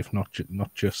areas of life, not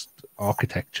just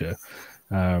architecture.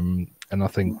 And I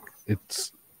think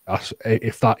it's,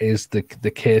 if that is the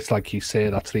case, like you say,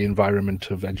 that's the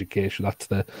environment of education, that's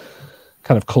the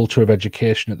kind of culture of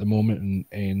education at the moment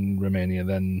in Romania,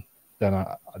 then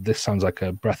this sounds like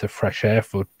a breath of fresh air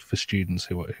for students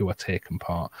who are taking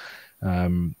part.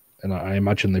 And I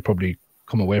imagine they probably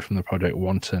come away from the project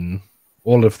wanting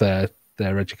all of their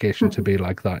education to be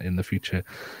like that in the future,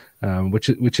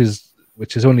 which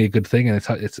is only a good thing, and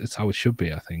it's how it should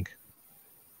be, I think.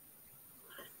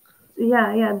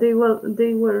 Yeah, they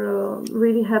were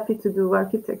really happy to do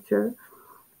architecture,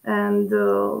 and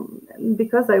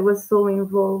because I was so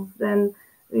involved, and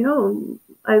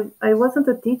I wasn't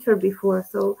a teacher before,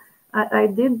 so I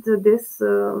did this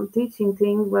teaching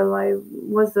thing while I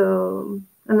was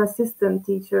an assistant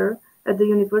teacher at the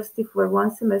university for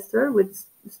 1 semester with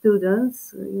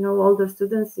students, older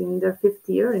students in their 5th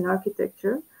year in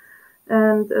architecture.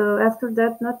 And after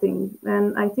that, nothing.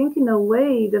 And I think in a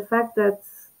way, the fact that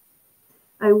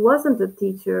I wasn't a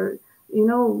teacher,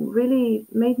 really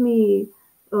made me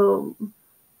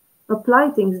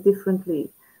apply things differently,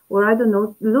 or I don't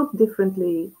know, look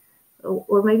differently,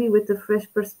 or maybe with a fresh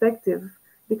perspective,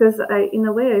 because in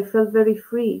a way, I felt very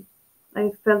free. I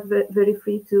felt very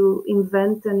free to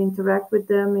invent and interact with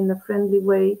them in a friendly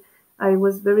way. I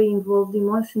was very involved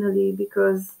emotionally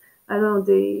because, I don't know,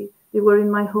 they were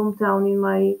in my hometown, in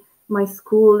my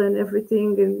school and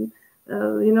everything. And,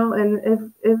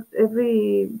 and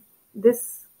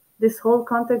this whole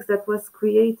context that was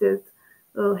created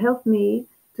helped me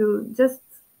to just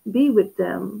be with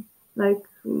them. Like,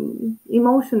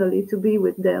 emotionally to be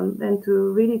with them and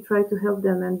to really try to help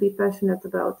them and be passionate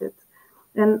about it.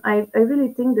 And I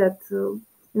really think that,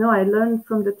 I learned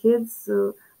from the kids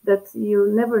that you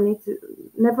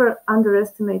never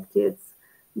underestimate kids.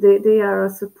 They are a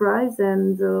surprise,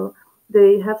 and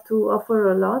they have to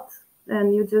offer a lot,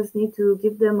 and you just need to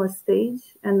give them a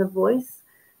stage and a voice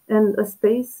and a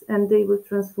space, and they will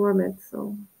transform it.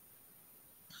 So,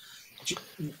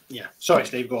 yeah. Sorry,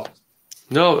 Steve, go on.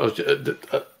 No,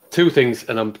 two things,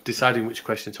 and I'm deciding which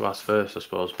question to ask first, I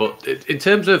suppose. But in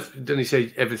terms of, then you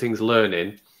say everything's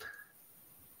learning,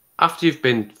 after you've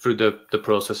been through the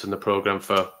process and the program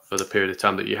for the period of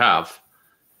time that you have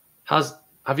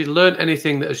you learned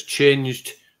anything that has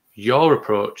changed your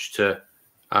approach to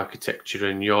architecture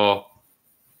and your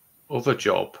other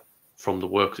job from the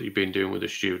work that you've been doing with the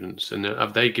students? And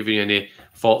have they given you any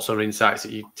thoughts or insights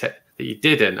that you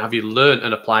didn't? Have you learned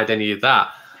and applied any of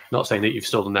that? Not saying that you've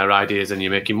stolen their ideas and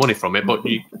you're making money from it, but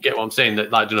you get what I'm saying.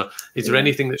 That, like, is there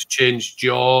anything that's changed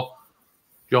your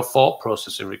thought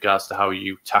process in regards to how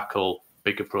you tackle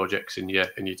bigger projects in your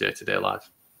day-to-day life?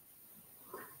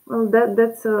 Well,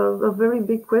 that's a very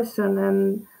big question,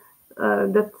 and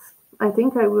I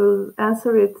think I will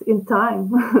answer it in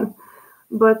time.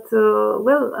 But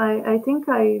I think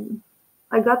I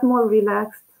got more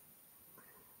relaxed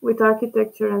with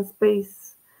architecture and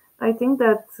space. I think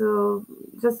that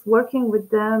just working with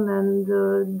them and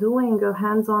doing a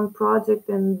hands-on project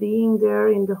and being there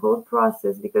in the whole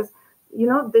process, because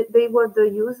they were the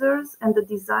users and the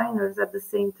designers at the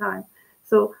same time.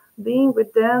 So being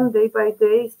with them day by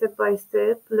day, step by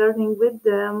step, learning with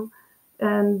them,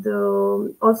 and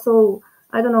also,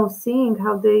 seeing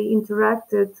how they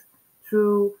interacted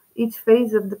through each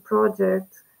phase of the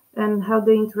project and how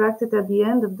they interacted at the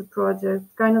end of the project,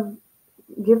 kind of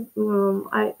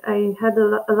I had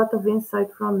a lot of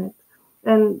insight from it.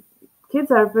 And kids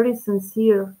are very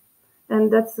sincere, and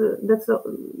that's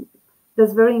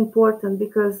very important,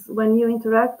 because when you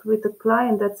interact with a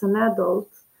client that's an adult,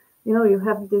 you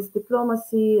have this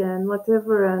diplomacy and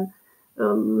whatever, and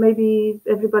maybe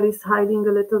everybody's hiding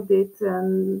a little bit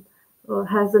and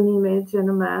has an image and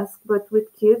a mask. But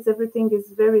with kids, everything is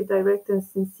very direct and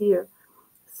sincere.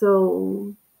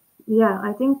 So, yeah,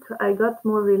 I think I got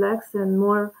more relaxed and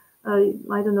more,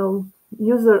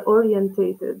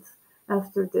 user-orientated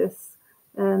after this.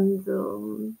 And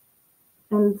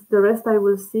the rest I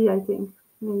will see, I think,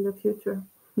 in the future.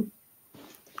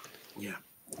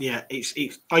 Yeah.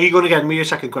 It's. Are you going again with your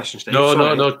second question, Steve?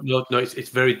 No. It's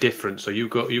very different. So you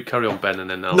carry on, Ben, and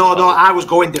then No. I was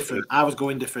going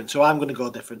different. So I'm going to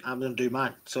go different. I'm going to do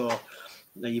mine. So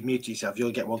now you mute yourself.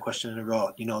 You'll get one question in a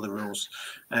row. You know the rules.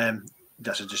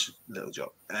 That's just a little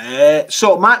joke.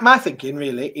 So my thinking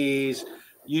really is,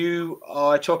 you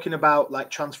are talking about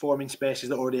like transforming spaces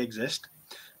that already exist,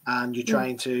 and you're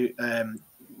trying to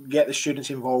get the students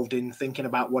involved in thinking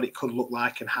about what it could look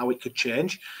like and how it could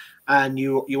change. And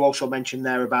you also mentioned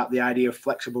there about the idea of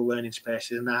flexible learning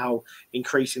spaces and how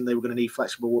increasingly we're going to need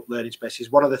flexible learning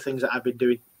spaces. One of the things that I've been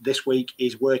doing this week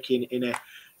is working in a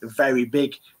very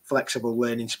big flexible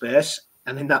learning space.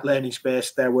 And in that learning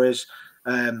space, there was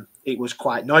it was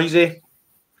quite noisy.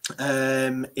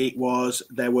 There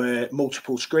were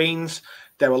multiple screens.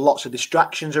 There were lots of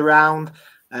distractions around.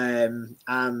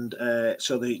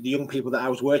 So the young people that I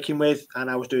was working with, and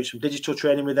I was doing some digital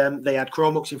training with them, they had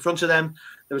Chromebooks in front of them.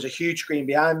 There was a huge screen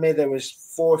behind me. There was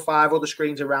 4 or 5 other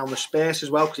screens around the space as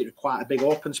well, because it was quite a big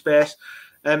open space.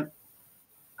 And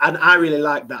I really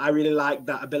like that. I really like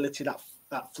that ability, that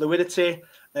fluidity.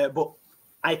 But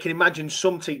I can imagine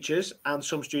some teachers and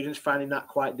some students finding that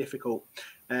quite difficult,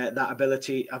 that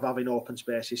ability of having open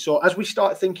spaces. So as we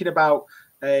start thinking about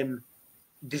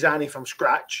designing from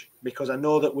scratch, because I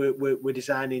know that we're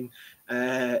designing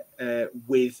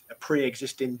with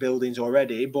pre-existing buildings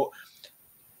already, but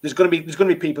there's going to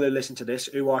be people who listen to this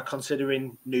who are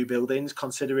considering new buildings,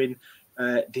 considering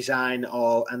design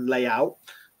and layout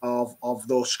of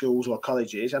those schools or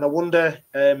colleges, and I wonder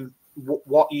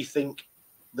what you think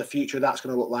the future of that's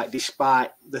going to look like,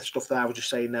 despite the stuff that I was just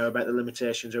saying there about the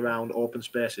limitations around open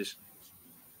spaces.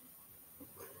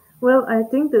 Well, I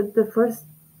think that the first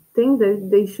thing that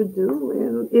they should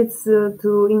do is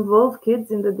to involve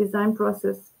kids in the design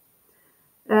process,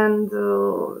 and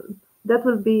that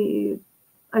will be,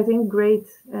 I think, great,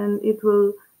 and it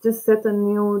will just set a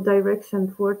new direction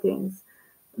for things,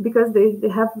 because they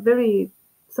have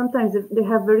sometimes they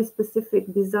have very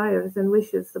specific desires and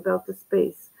wishes about the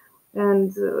space,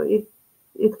 and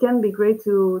it can be great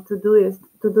to do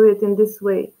it in this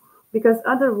way. Because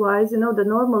otherwise, the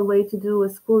normal way to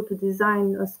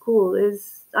design a school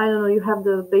is, you have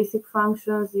the basic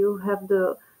functions, you have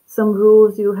the some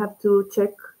rules you have to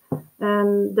check,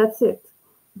 and that's it.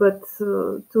 But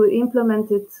to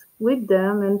implement it with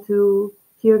them and to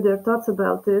hear their thoughts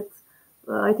about it,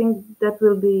 I think that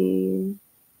will be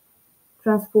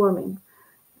transforming.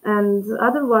 And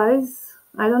otherwise,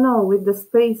 I don't know, with the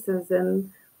spaces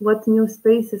and what new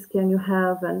spaces can you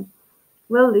have, and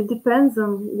well, it depends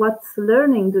on what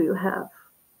learning do you have.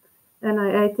 And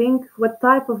I think what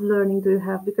type of learning do you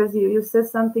have? Because you said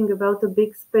something about a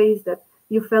big space that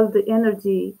you felt the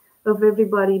energy of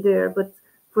everybody there, but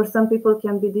for some people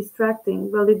can be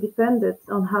distracting. Well, it depended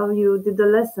on how you did the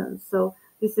lessons. So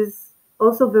this is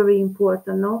also very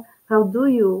important, no? How do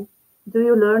you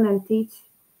learn and teach?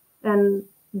 And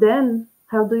then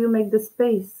how do you make the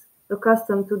space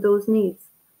accustomed to those needs?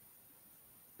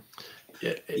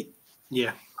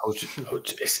 Yeah.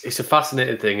 It's a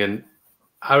fascinating thing, and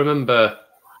I remember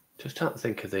just trying to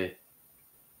think of the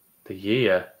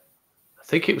year. I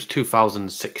think it was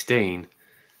 2016.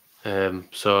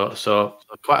 So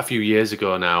quite a few years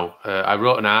ago now. I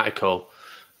wrote an article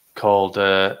called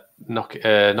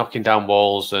 "Knocking Down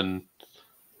Walls," and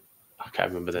I can't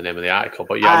remember the name of the article,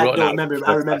 but yeah, I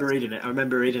remember reading it. I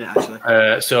remember reading it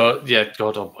actually. So yeah,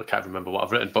 God, I can't remember what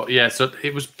I've written, but yeah, so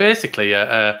it was basically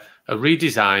a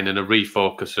redesign and a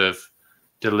refocus of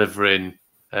delivering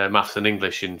maths and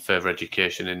English in further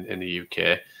education in the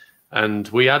UK. And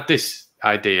we had this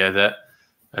idea that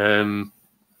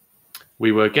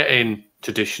we were getting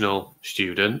traditional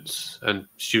students and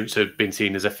students who had been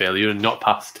seen as a failure and not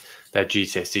passed their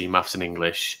GCSE maths and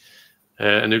English,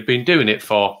 and who'd been doing it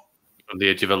from the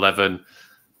age of 11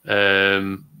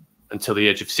 until the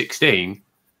age of 16.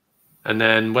 And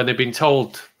then when they've been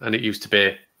told, and it used to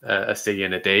be a C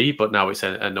and a D, but now it's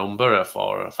a number, a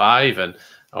 4 or a 5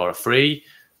 or a 3.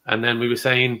 And then we were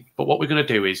saying, but what we're going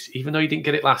to do is, even though you didn't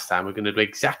get it last time, we're going to do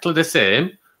exactly the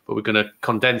same, but we're going to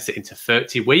condense it into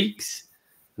 30 weeks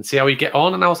and see how you get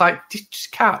on. And I was like, this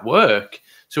just can't work.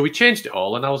 So we changed it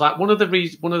all. And I was like, one of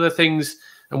the things,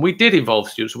 and we did involve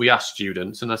students, we asked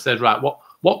students, and I said, right,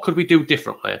 what could we do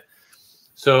differently?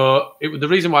 So the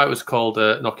reason why it was called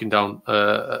knocking down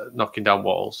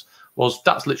walls was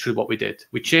that's literally what we did.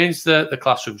 We changed the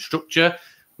classroom structure.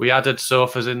 We added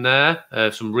sofas in there,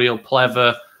 some real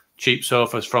clever, cheap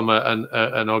sofas from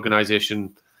an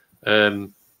organisation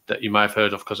that you might have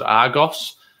heard of because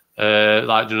Argos,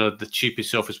 the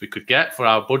cheapest sofas we could get for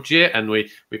our budget, and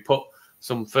we put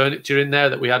some furniture in there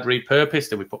that we had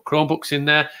repurposed, and we put Chromebooks in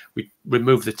there. We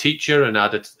removed the teacher and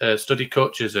added study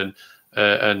coaches and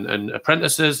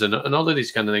apprentices and all of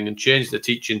these kind of things, and changed the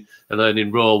teaching and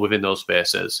learning role within those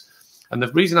spaces. And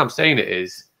the reason I'm saying it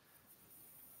is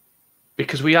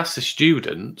because we asked the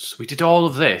students, we did all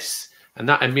of this, and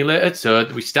that emulated.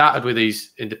 So we started with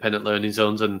these independent learning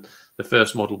zones, and the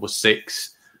first model was 6.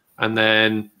 And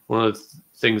then one of the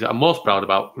things that I'm most proud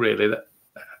about, really,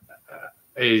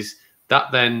 is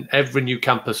that then every new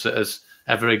campus that has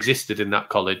ever existed in that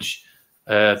college,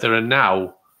 there are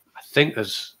now,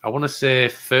 I want to say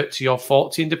 30 or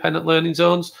 40 independent learning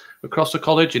zones across the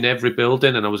college in every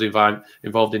building, and I was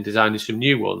involved in designing some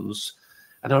new ones.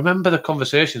 And I remember the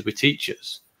conversations with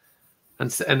teachers, and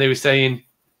they were saying,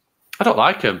 I don't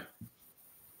like them.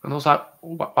 And I was like,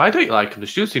 why don't you like them? The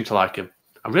students seem to like them.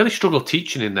 I really struggle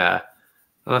teaching in there.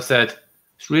 And I said,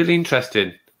 it's really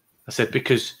interesting. I said,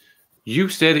 because you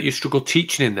say that you struggle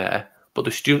teaching in there, but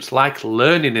the students like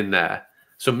learning in there.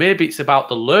 So maybe it's about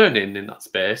the learning in that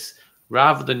space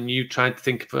rather than you trying to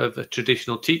think of a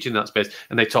traditional teaching in that space.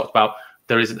 And they talked about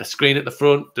there isn't a screen at the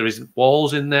front, there isn't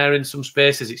walls in there in some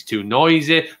spaces, it's too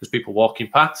noisy, there's people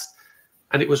walking past.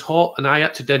 And it was hot, and I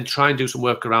had to then try and do some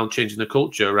work around changing the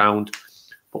culture around,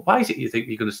 but why is it you think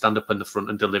you're going to stand up in the front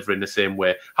and deliver in the same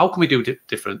way? How can we do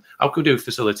different? How can we do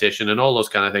facilitation and all those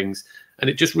kind of things? And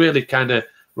it just really kind of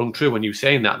rung true when you were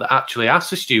saying that actually ask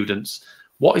the students,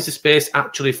 what is the space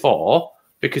actually for?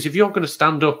 Because if you're going to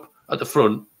stand up at the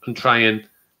front and try and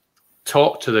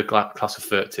talk to the class of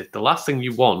 30, the last thing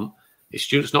you want is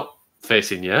students not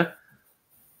facing you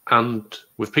and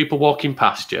with people walking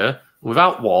past you,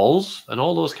 without walls and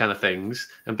all those kind of things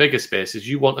and bigger spaces.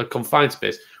 You want a confined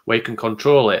space where you can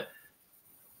control it.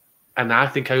 And I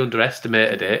think I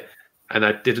underestimated it, and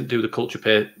I didn't do the culture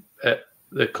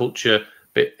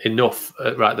bit enough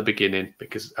right at the beginning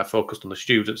because I focused on the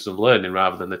students and learning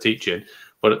rather than the teaching.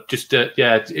 But just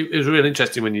it was really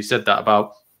interesting when you said that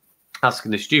about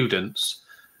asking the students.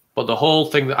 But the whole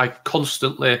thing that I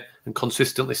constantly and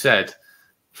consistently said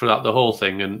throughout the whole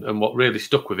thing, and what really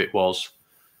stuck with it was,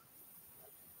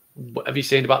 whatever you're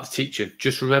saying about the teaching,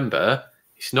 just remember,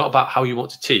 it's not about how you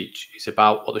want to teach. It's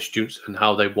about what the students and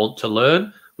how they want to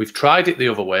learn. We've tried it the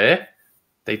other way,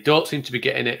 they don't seem to be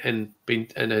getting it and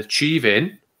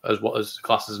achieving as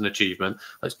class as an achievement.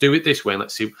 Let's do it this way and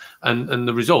let's see. And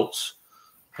the results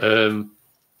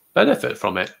benefit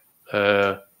from it.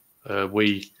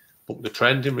 We booked the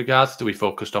trend in regards to, we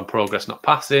focused on progress, not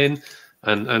passing,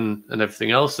 and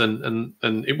everything else. And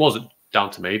it wasn't down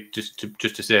to me, just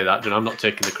to say that. I'm not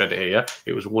taking the credit here.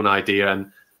 It was one idea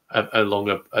and along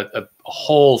a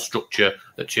whole structure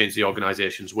that changed the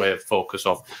organisation's way of focus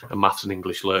of maths and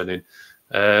English learning.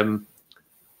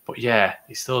 But yeah,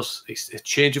 it's a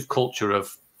change of culture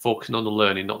of focusing on the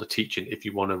learning, not the teaching, if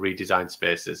you want to redesign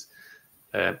spaces,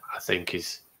 I think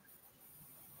is...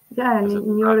 Yeah, and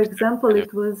in your example,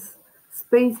 it was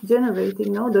space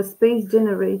generating, no? The space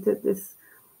generated this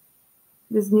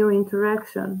new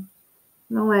interaction,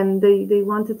 no? And they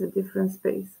wanted a different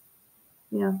space.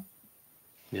 Yeah.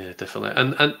 Yeah, definitely.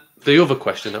 And the other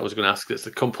question I was going to ask, that's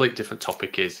a complete different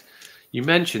topic, is you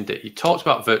mentioned it. You talked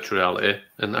about virtual reality,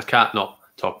 and I can't not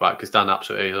talk about it because Dan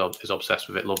absolutely is obsessed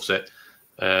with it, loves it.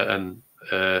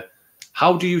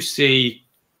 How do you see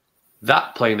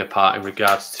that playing a part in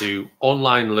regards to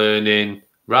online learning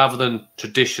rather than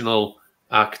traditional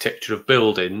architecture of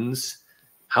buildings?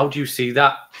 How do you see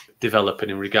that developing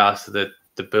in regards to the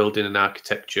building and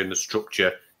architecture and the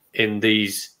structure in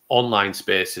these online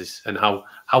spaces, and how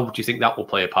do you think that will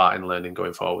play a part in learning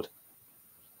going forward,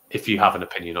 if you have an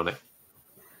opinion on it?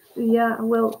 Yeah,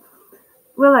 well,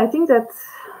 I think that,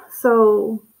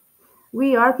 so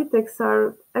we architects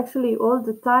are actually all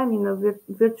the time in a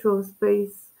virtual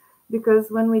space, because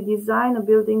when we design a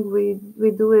building,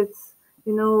 we do it,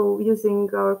 using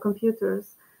our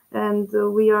computers, and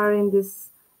we are in this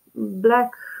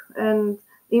black and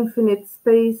infinite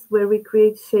space where we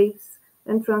create shapes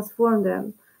and transform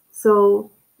them. So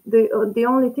the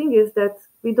only thing is that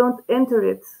we don't enter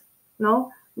it.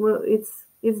 No, well, it's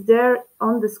there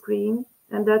on the screen,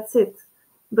 and that's it.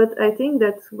 But I think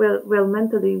that well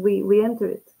mentally we enter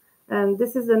it, and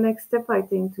this is the next step, I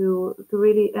think, to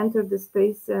really enter the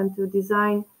space and to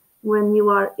design when you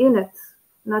are in it,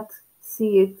 not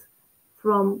see it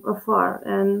from afar.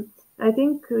 And I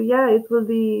think it will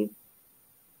be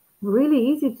really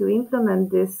easy to implement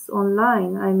this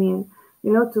online. I mean,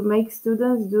 to make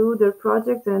students do their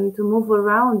project and to move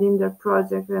around in their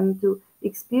project and to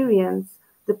experience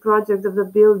the project of the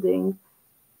building,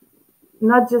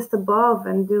 not just above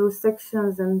and do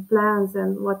sections and plans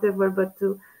and whatever, but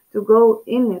to go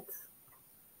in it.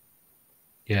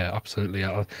 Yeah, absolutely.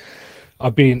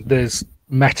 There's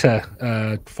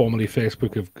Meta, formerly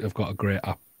Facebook, have got a great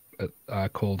app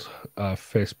called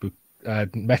Facebook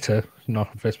Meta,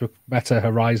 not Facebook, Meta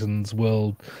Horizons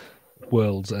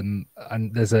Worlds, and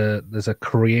there's a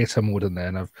creator mode in there,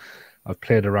 and I've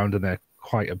played around in there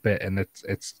quite a bit, and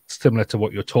it's similar to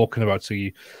what you're talking about. So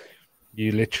you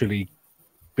literally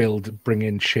bring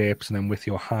in shapes, and then with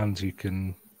your hands you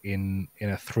can in a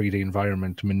 3D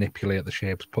environment manipulate the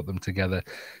shapes, put them together,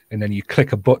 and then you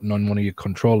click a button on one of your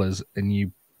controllers and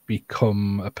you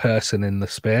become a person in the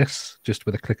space just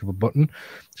with a click of a button.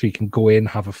 So you can go in,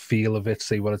 have a feel of it,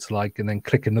 see what it's like, and then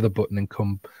click another button and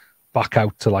come back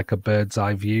out to like a bird's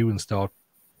eye view and start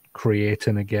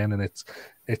creating again. And it's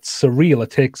surreal.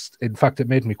 It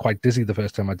made me quite dizzy the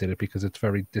first time I did it, because it's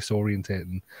very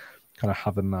disorientating, kind of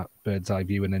having that bird's eye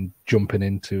view and then jumping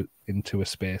into a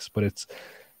space. But it's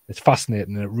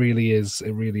fascinating. It really is,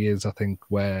 I think,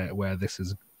 where this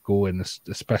is going,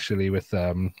 especially with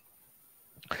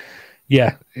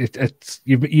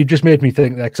you just made me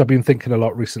think that, because I've been thinking a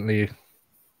lot recently.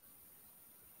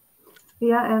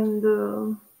 Yeah, and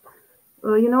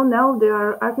now there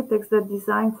are architects that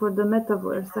design for the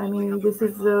metaverse. I mean, this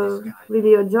is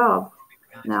really a job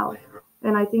now.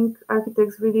 And I think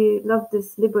architects really love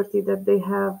this liberty that they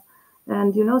have.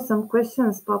 And, some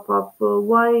questions pop up.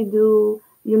 Why do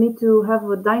you need to have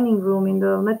a dining room in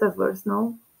the metaverse?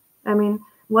 No? I mean,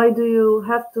 why do you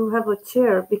have to have a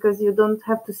chair? Because you don't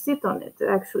have to sit on it,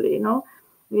 actually,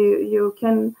 You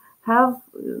can have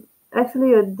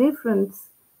actually a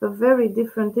very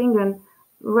different thing. And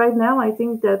right now, I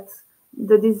think that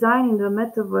the design in the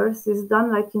metaverse is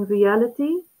done like in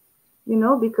reality,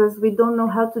 because we don't know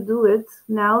how to do it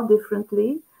now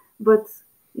differently, but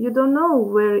you don't know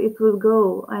where it will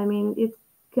go. I mean, it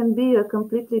can be a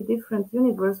completely different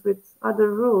universe with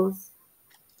other rules.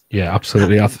 Yeah,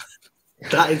 absolutely.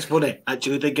 That is funny,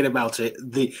 actually, thinking about it.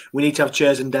 We need to have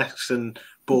chairs and desks and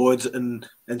boards and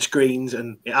screens,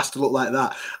 and it has to look like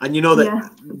that. And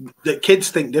that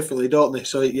kids think differently, don't they?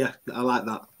 So yeah, I like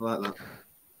that.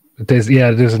 It is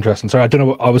interesting. Sorry, I don't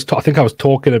know what I think I was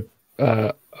talking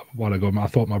a while ago. I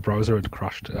thought my browser had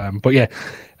crashed. But yeah,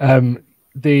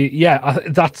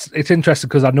 it's interesting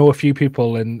because I know a few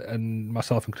people and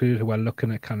myself included who are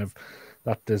looking at kind of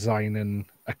that designing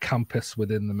a campus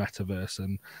within the metaverse,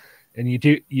 and you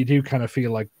do kind of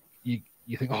feel like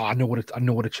you think, oh, I know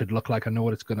what it should look like, I know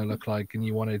what it's going to look like, and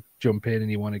you want to jump in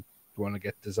and you want to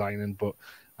get designing, but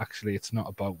actually it's not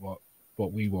about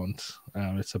what we want.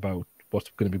 It's about what's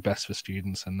going to be best for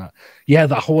students, and that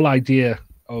whole idea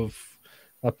of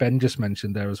that Ben just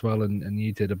mentioned there as well, and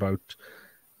you did about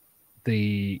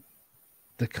the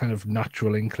kind of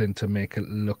natural inkling to make it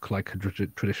look like a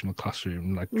traditional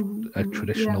classroom, like a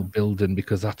traditional building,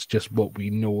 because that's just what we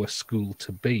know a school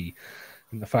to be.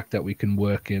 And the fact that we can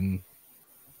work in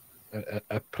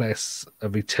a place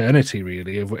of eternity,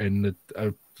 really, in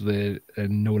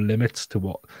no limits to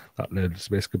what that learning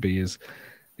space could be, is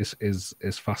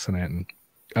fascinating.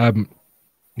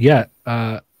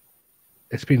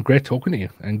 It's been great talking to you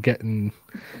and getting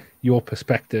your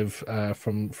perspective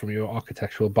from your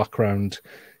architectural background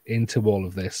into all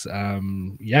of this.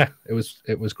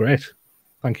 It was great.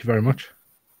 Thank you very much.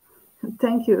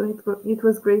 Thank you. It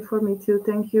was great for me too.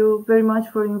 Thank you very much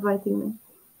for inviting me.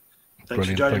 Thanks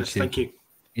for joining us. Thank you.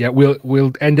 Yeah,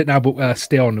 we'll end it now, but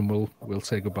stay on and we'll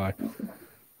say goodbye. Okay.